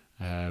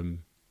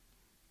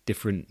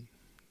different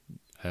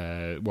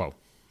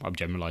I'm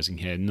generalizing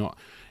here,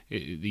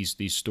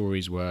 these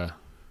stories were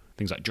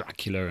things like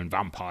Dracula and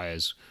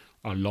vampires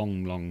are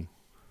long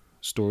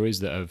stories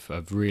that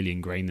have really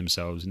ingrained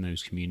themselves in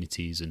those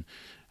communities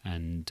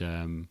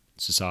and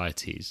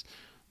societies,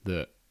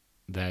 that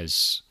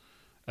there's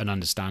an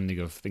understanding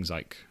of things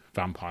like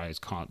vampires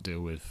can't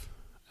deal with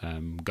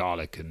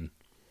garlic and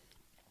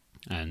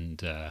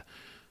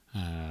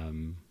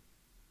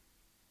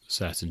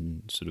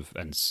certain sort of,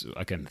 and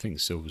again,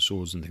 things, silver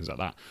swords and things like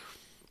that.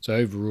 So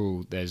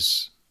overall,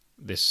 there's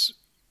this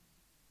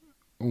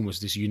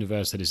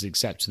universe that is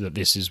accepted that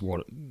this is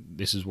what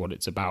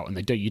it's about,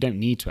 and you don't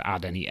need to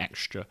add any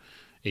extra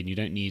in. You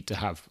don't need to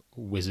have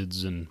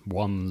wizards and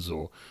wands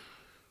or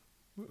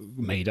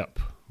made up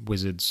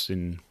wizards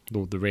in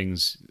Lord of the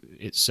Rings.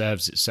 It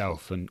serves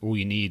itself, and all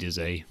you need is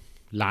a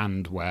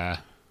land where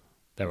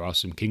there are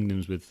some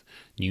kingdoms with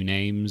new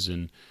names,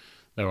 and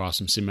there are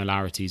some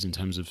similarities in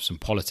terms of some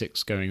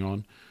politics going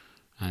on,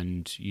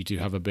 and you do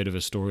have a bit of a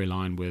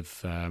storyline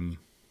with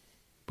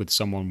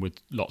someone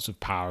with lots of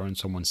power and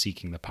someone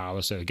seeking the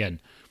power. So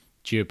again,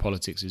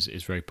 geopolitics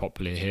is very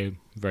popular here,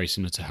 very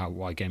similar to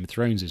why Game of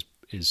Thrones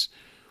is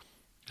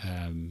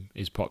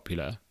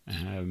popular.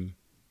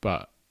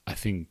 But I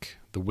think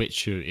The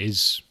Witcher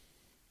is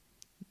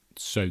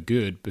so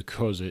good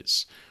because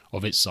it's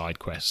of its side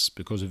quests,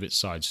 because of its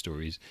side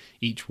stories.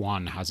 Each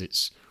one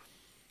has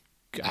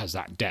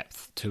that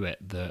depth to it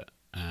that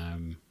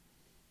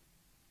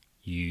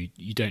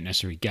you don't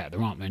necessarily get.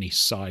 There aren't many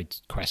side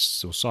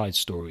quests or side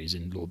stories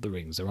in Lord of the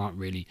Rings. There aren't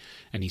really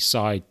any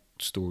side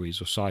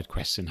stories or side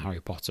quests in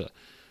Harry Potter.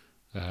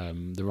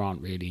 There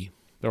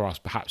are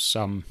perhaps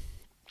some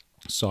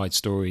side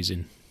stories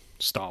in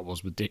Star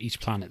Wars, but each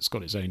planet's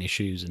got its own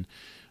issues, and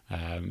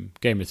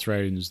Game of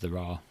Thrones, there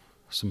are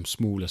some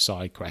smaller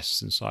side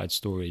quests and side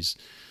stories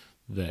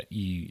that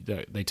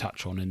they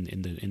touch on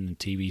in the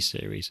TV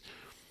series.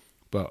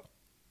 But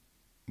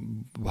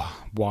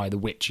why The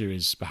Witcher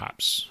is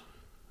perhaps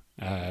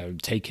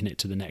taking it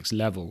to the next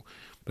level,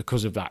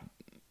 because of that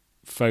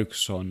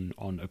focus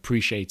on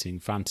appreciating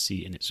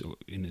fantasy in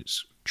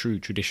its true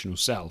traditional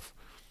self,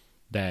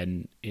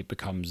 then it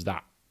becomes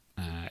that.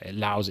 It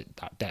allows it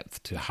that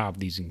depth to have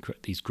these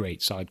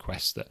great side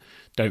quests that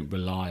don't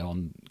rely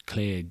on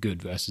clear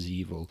good versus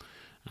evil,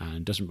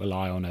 and doesn't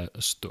rely on a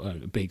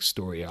big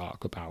story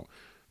arc about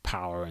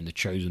power and the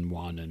chosen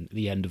one and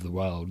the end of the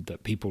world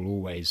that people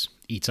always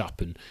eat up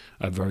and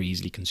are very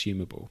easily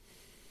consumable.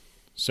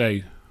 So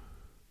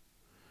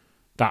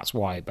that's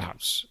why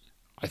perhaps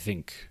I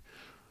think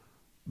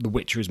The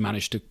Witcher has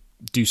managed to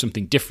do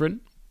something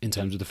different in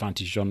terms of the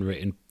fantasy genre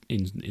in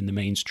the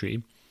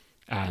mainstream,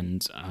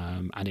 and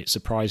it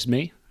surprised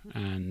me,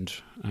 and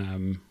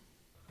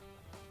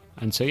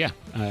so yeah,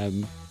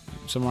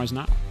 summarising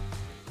that.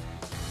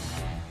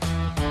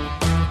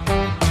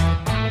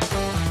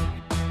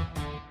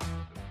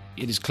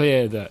 It is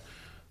clear that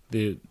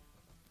the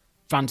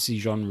fantasy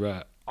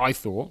genre, I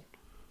thought,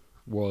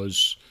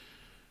 was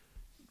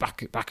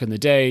back in the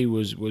day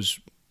was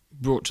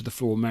brought to the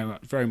floor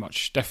very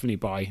much definitely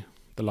by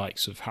the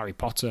likes of Harry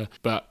Potter,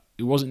 but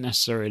it wasn't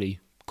necessarily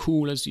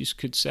cool, as you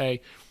could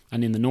say.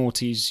 And in the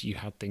noughties, you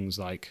had things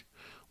like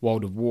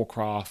World of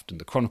Warcraft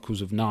and the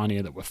Chronicles of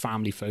Narnia that were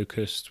family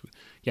focused.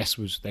 Yes,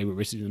 they were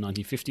written in the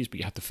 1950s, but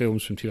you had the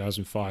films from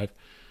 2005,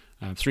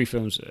 3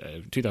 films,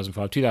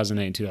 2005,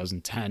 2008, and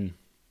 2010.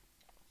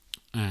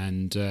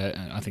 And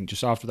I think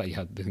just after that, you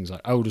had things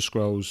like Elder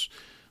Scrolls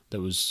that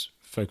was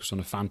focused on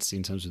a fantasy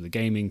in terms of the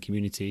gaming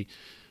community,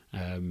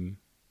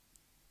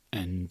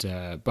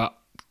 but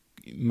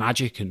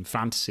magic and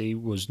fantasy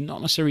was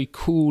not necessarily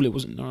cool. It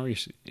wasn't.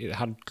 It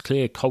had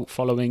clear cult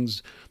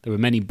followings. There were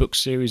many book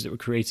series that were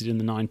created in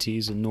the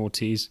 90s and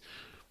noughties,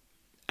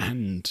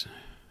 and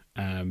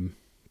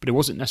but it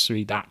wasn't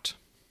necessarily that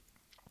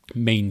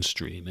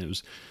mainstream. It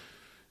was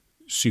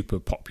super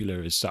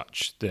popular as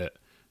such that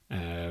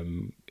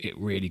it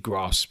really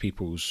grasps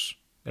people's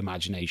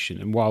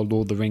imagination. And while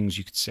Lord of the Rings,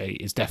 you could say,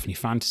 is definitely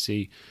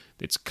fantasy,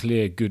 it's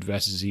clear good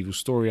versus evil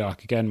story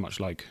arc, again,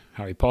 much like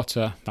Harry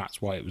Potter.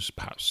 That's why it was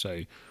perhaps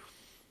so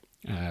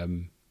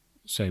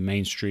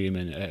mainstream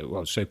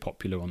and so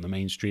popular on the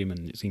mainstream,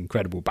 and its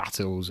incredible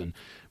battles and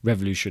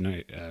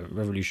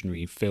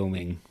revolutionary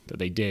filming that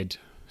they did.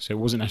 So it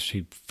wasn't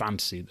necessarily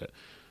fantasy that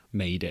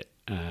made it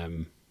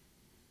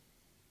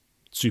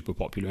super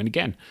popular. And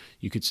again,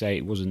 you could say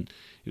it was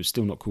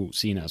still not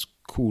seen as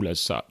cool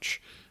as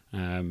such.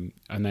 And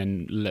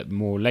then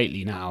more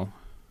lately now,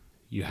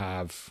 you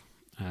have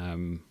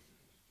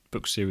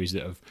book series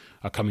that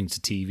are coming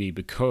to TV,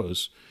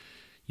 because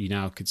you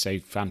now could say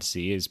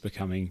fantasy is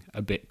becoming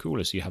a bit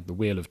cooler. So you have The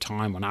Wheel of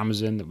Time on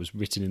Amazon that was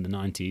written in the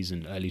 90s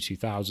and early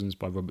 2000s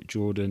by Robert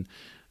Jordan.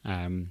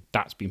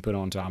 That's been put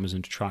onto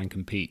Amazon to try and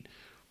compete.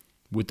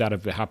 Would that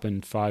have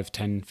happened 5,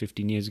 10,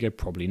 15 years ago?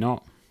 Probably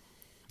not.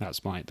 That's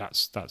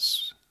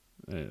perhaps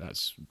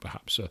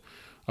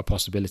a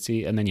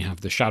possibility. And then you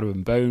have The Shadow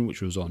and Bone,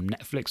 which was on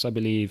Netflix, I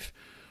believe,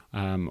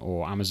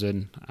 or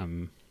Amazon.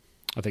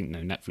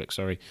 Netflix,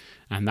 sorry.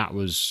 And that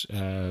was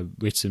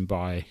written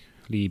by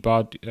Leigh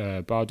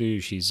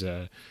Bardugo. She's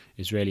an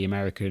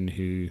Israeli-American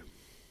who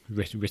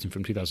written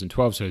from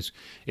 2012. So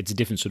it's a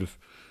different sort of,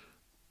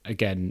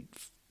 again,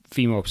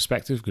 female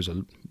perspective, because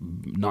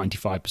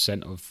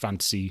 95% of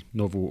fantasy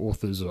novel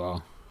authors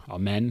are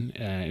men,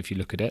 if you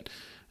look at it.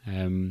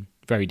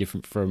 Very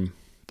different from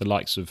the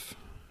likes of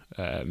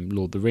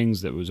Lord of the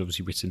Rings, that was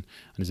obviously written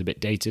and is a bit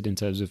dated in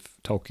terms of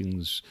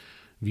Tolkien's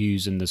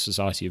views and the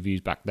society of views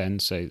back then,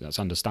 so that's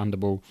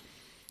understandable.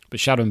 But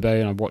Shadow and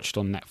Bone I watched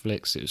on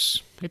Netflix.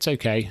 It's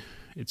okay.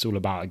 It's all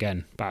about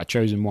a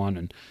chosen one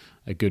and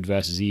a good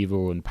versus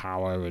evil and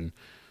power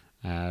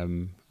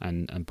and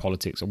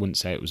politics. I wouldn't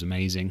say it was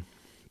amazing,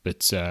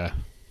 but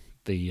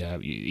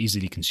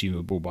easily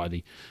consumable by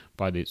the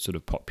sort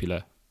of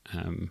popular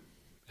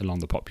along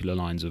the popular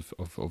lines of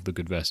the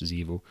good versus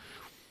evil.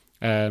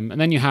 And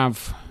then you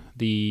have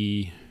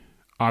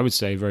I would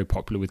say very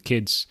popular with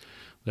kids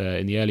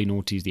in the early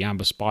noughties, the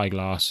Amber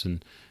Spyglass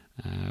and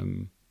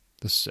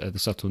the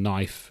Subtle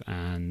Knife,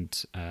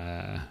 and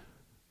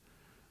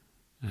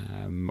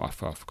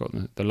I've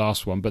forgotten the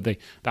last one, but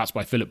that's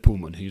by Philip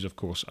Pullman, who's of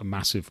course a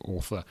massive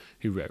author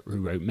who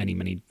wrote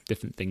many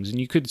different things. And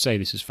you could say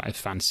this is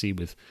fantasy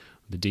with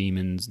the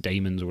daemons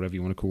or whatever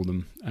you want to call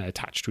them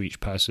attached to each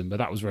person, but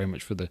that was very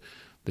much for the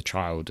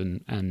child,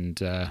 and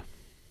so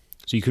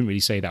you couldn't really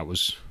say that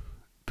was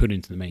put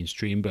into the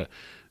mainstream, but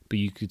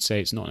you could say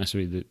it's not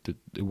necessarily that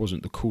it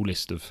wasn't the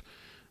coolest of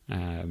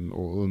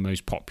or the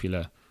most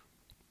popular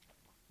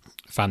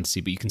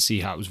fantasy, but you can see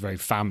how it was very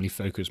family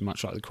focused,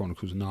 much like the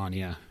Chronicles of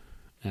Narnia.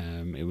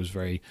 It was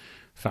very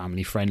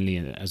family friendly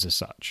as a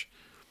such.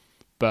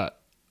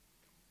 But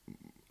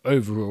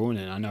overall,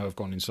 and I know I've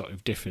gone in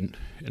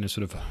a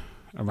sort of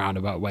a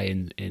roundabout way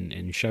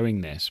in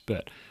showing this,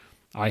 but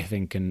I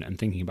think, and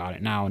thinking about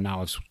it now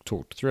I've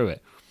talked through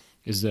it,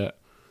 is that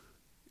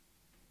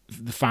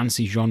the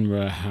fantasy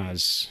genre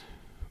has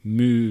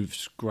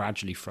moved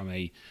gradually from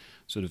a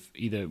sort of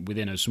either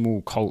within a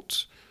small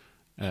cult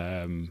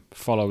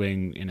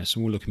following in a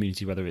smaller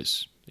community, whether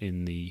it's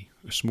in the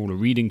smaller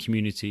reading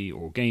community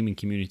or gaming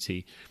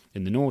community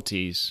in the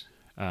noughties,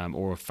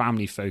 or a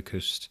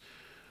family-focused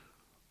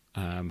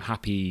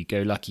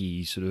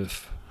happy-go-lucky sort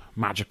of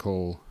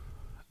magical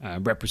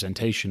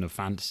representation of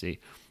fantasy.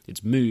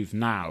 It's moved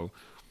now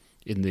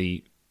in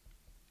the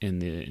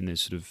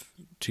sort of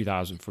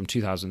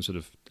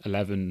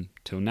 2011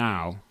 till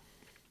now,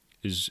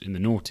 is in the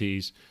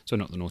noughties. So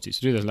not the noughties.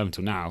 2011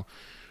 till now,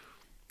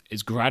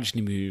 it's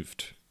gradually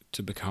moved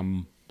to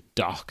become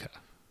darker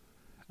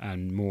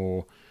and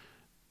more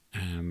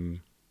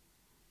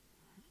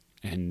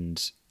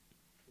and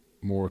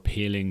more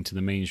appealing to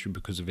the mainstream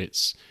because of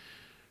its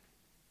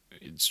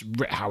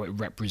how it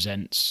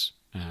represents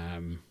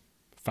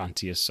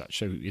fantasy as such.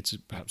 So it's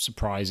perhaps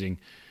surprising.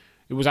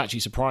 It was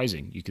actually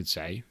surprising, you could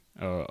say,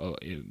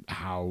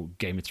 how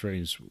Game of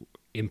Thrones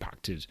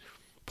impacted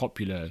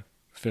popular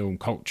film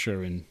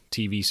culture and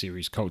TV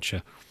series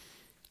culture,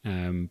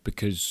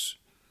 because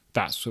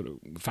that sort of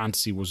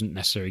fantasy wasn't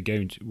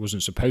necessarily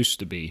wasn't supposed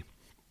to be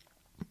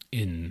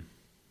in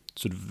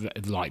sort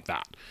of like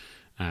that.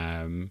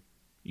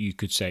 You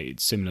could say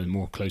it's similar,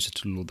 more closer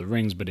to Lord of the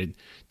Rings, but it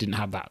didn't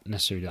have that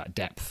necessarily that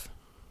depth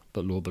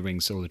that Lord of the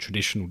Rings, or the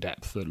traditional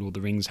depth that Lord of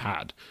the Rings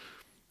had.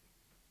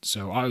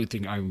 So I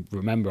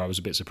remember I was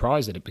a bit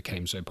surprised that it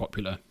became so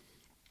popular,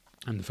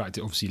 and the fact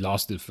it obviously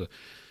lasted for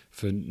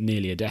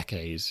nearly a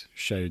decade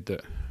showed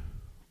that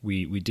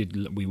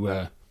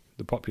the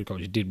popular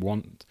culture did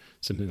want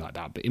something like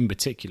that. But in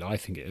particular, I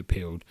think it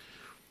appealed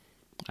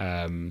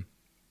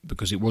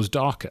because it was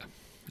darker,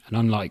 and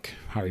unlike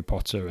Harry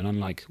Potter and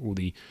unlike all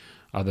the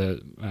other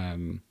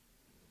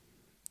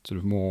sort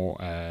of more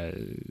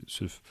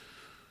sort of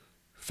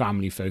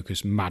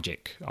family-focused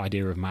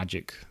idea of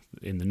magic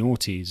in the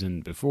noughties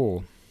and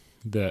before,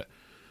 that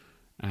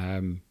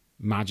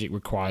magic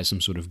requires some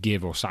sort of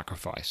give or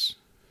sacrifice.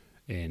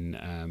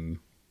 In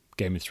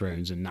Game of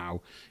Thrones and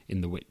now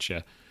in The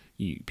Witcher,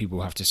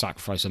 people have to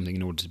sacrifice something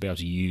in order to be able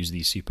to use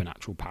these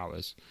supernatural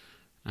powers,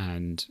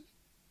 and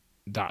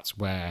that's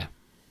where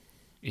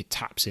it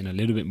taps in a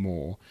little bit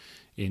more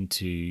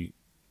into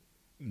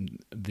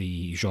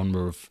the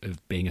genre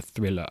of being a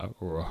thriller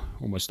or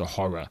almost a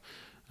horror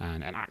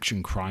and an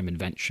action crime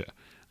adventure.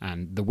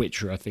 And The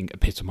Witcher, I think,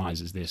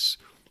 epitomizes this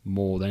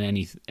more than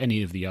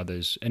any of the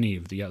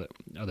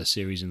other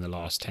series in the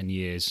last 10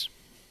 years,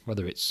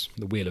 whether it's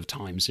the Wheel of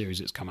Time series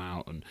that's come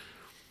out and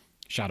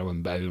Shadow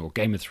and Bone or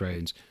Game of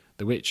Thrones.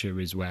 The Witcher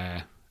is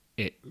where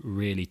it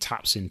really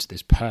taps into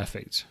this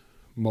perfect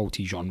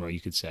multi-genre, you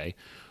could say,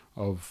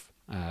 of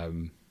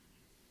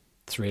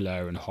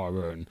thriller and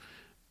horror and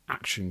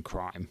action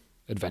crime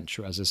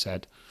adventure, as I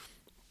said.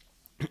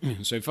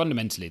 So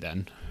fundamentally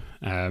then,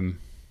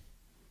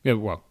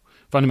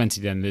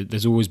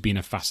 there's always been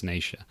a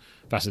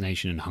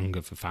fascination and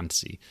hunger for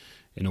fantasy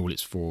in all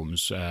its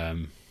forms,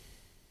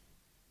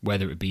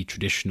 whether it be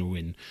traditional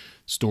in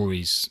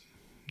stories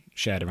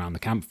shared around the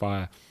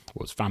campfire,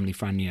 or it's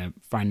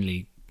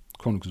family-friendly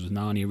Chronicles of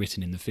Narnia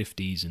written in the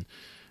 50s,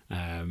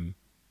 and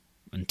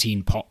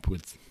teen pop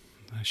with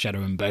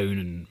Shadow and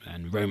Bone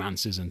and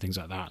romances and things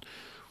like that.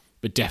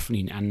 But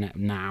definitely, and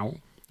now,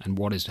 and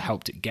what has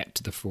helped it get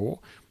to the fore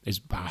is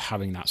by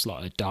having that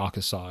slightly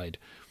darker side,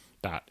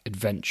 that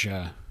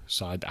adventure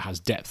side that has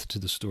depth to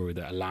the story,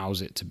 that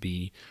allows it to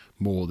be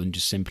more than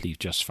simply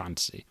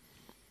fantasy.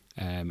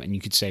 And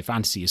you could say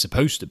fantasy is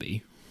supposed to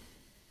be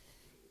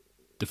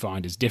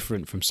defined as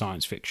different from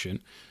science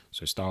fiction,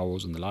 so Star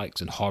Wars and the likes,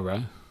 and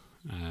horror,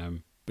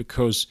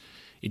 because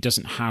it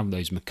doesn't have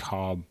those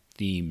macabre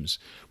themes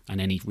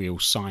and any real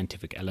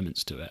scientific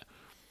elements to it.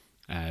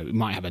 It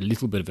might have a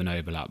little bit of an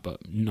overlap,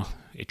 but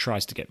it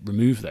tries to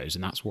remove those,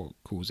 and that's what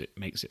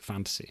makes it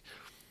fantasy.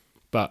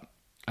 But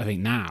I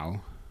think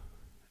now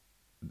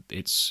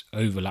it's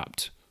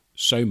overlapped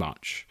so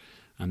much,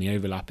 and the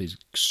overlap is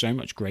so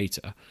much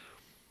greater,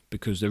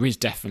 because there is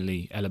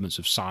definitely elements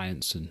of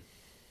science and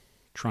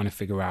trying to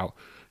figure out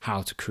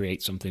how to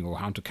create something or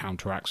how to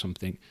counteract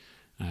something,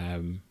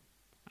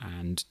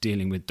 and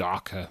dealing with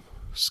darker,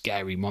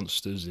 scary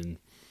monsters and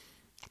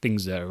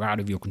things that are out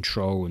of your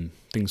control, and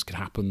things could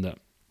happen that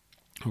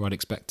are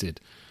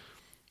unexpected,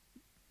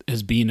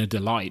 has been a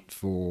delight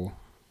for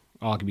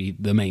arguably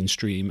the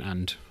mainstream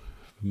and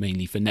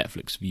mainly for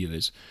Netflix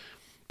viewers,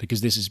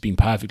 because this has been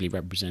perfectly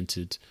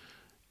represented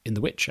in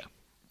The Witcher.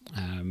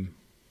 And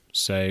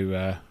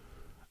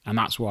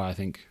that's why I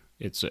think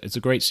it's a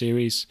great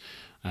series.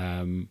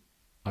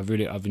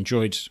 I've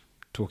enjoyed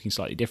talking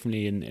slightly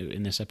differently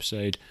in this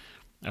episode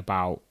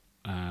about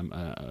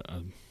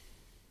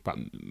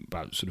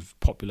sort of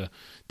popular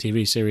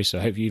TV series. So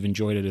I hope you've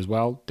enjoyed it as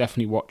well.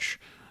 Definitely watch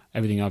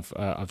everything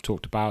I've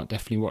talked about.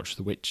 Definitely watch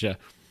The Witcher,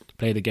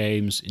 play the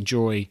games,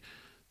 enjoy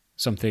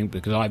something,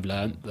 because I've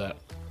learned that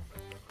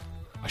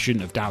I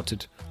shouldn't have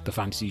doubted the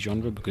fantasy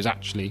genre, because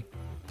actually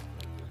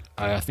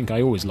I think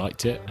I always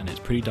liked it, and it's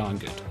pretty darn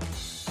good.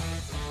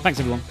 Thanks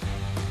everyone.